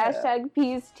 Yeah. Hashtag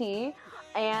PeasT.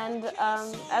 And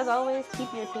as always,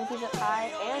 keep your pinkies up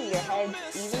high and your heads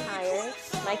even higher.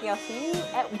 Mikey, I'll see you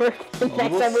at work the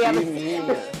next time we have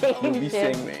a same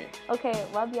shift. Me. Okay,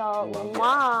 love y'all. Love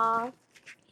Mwah.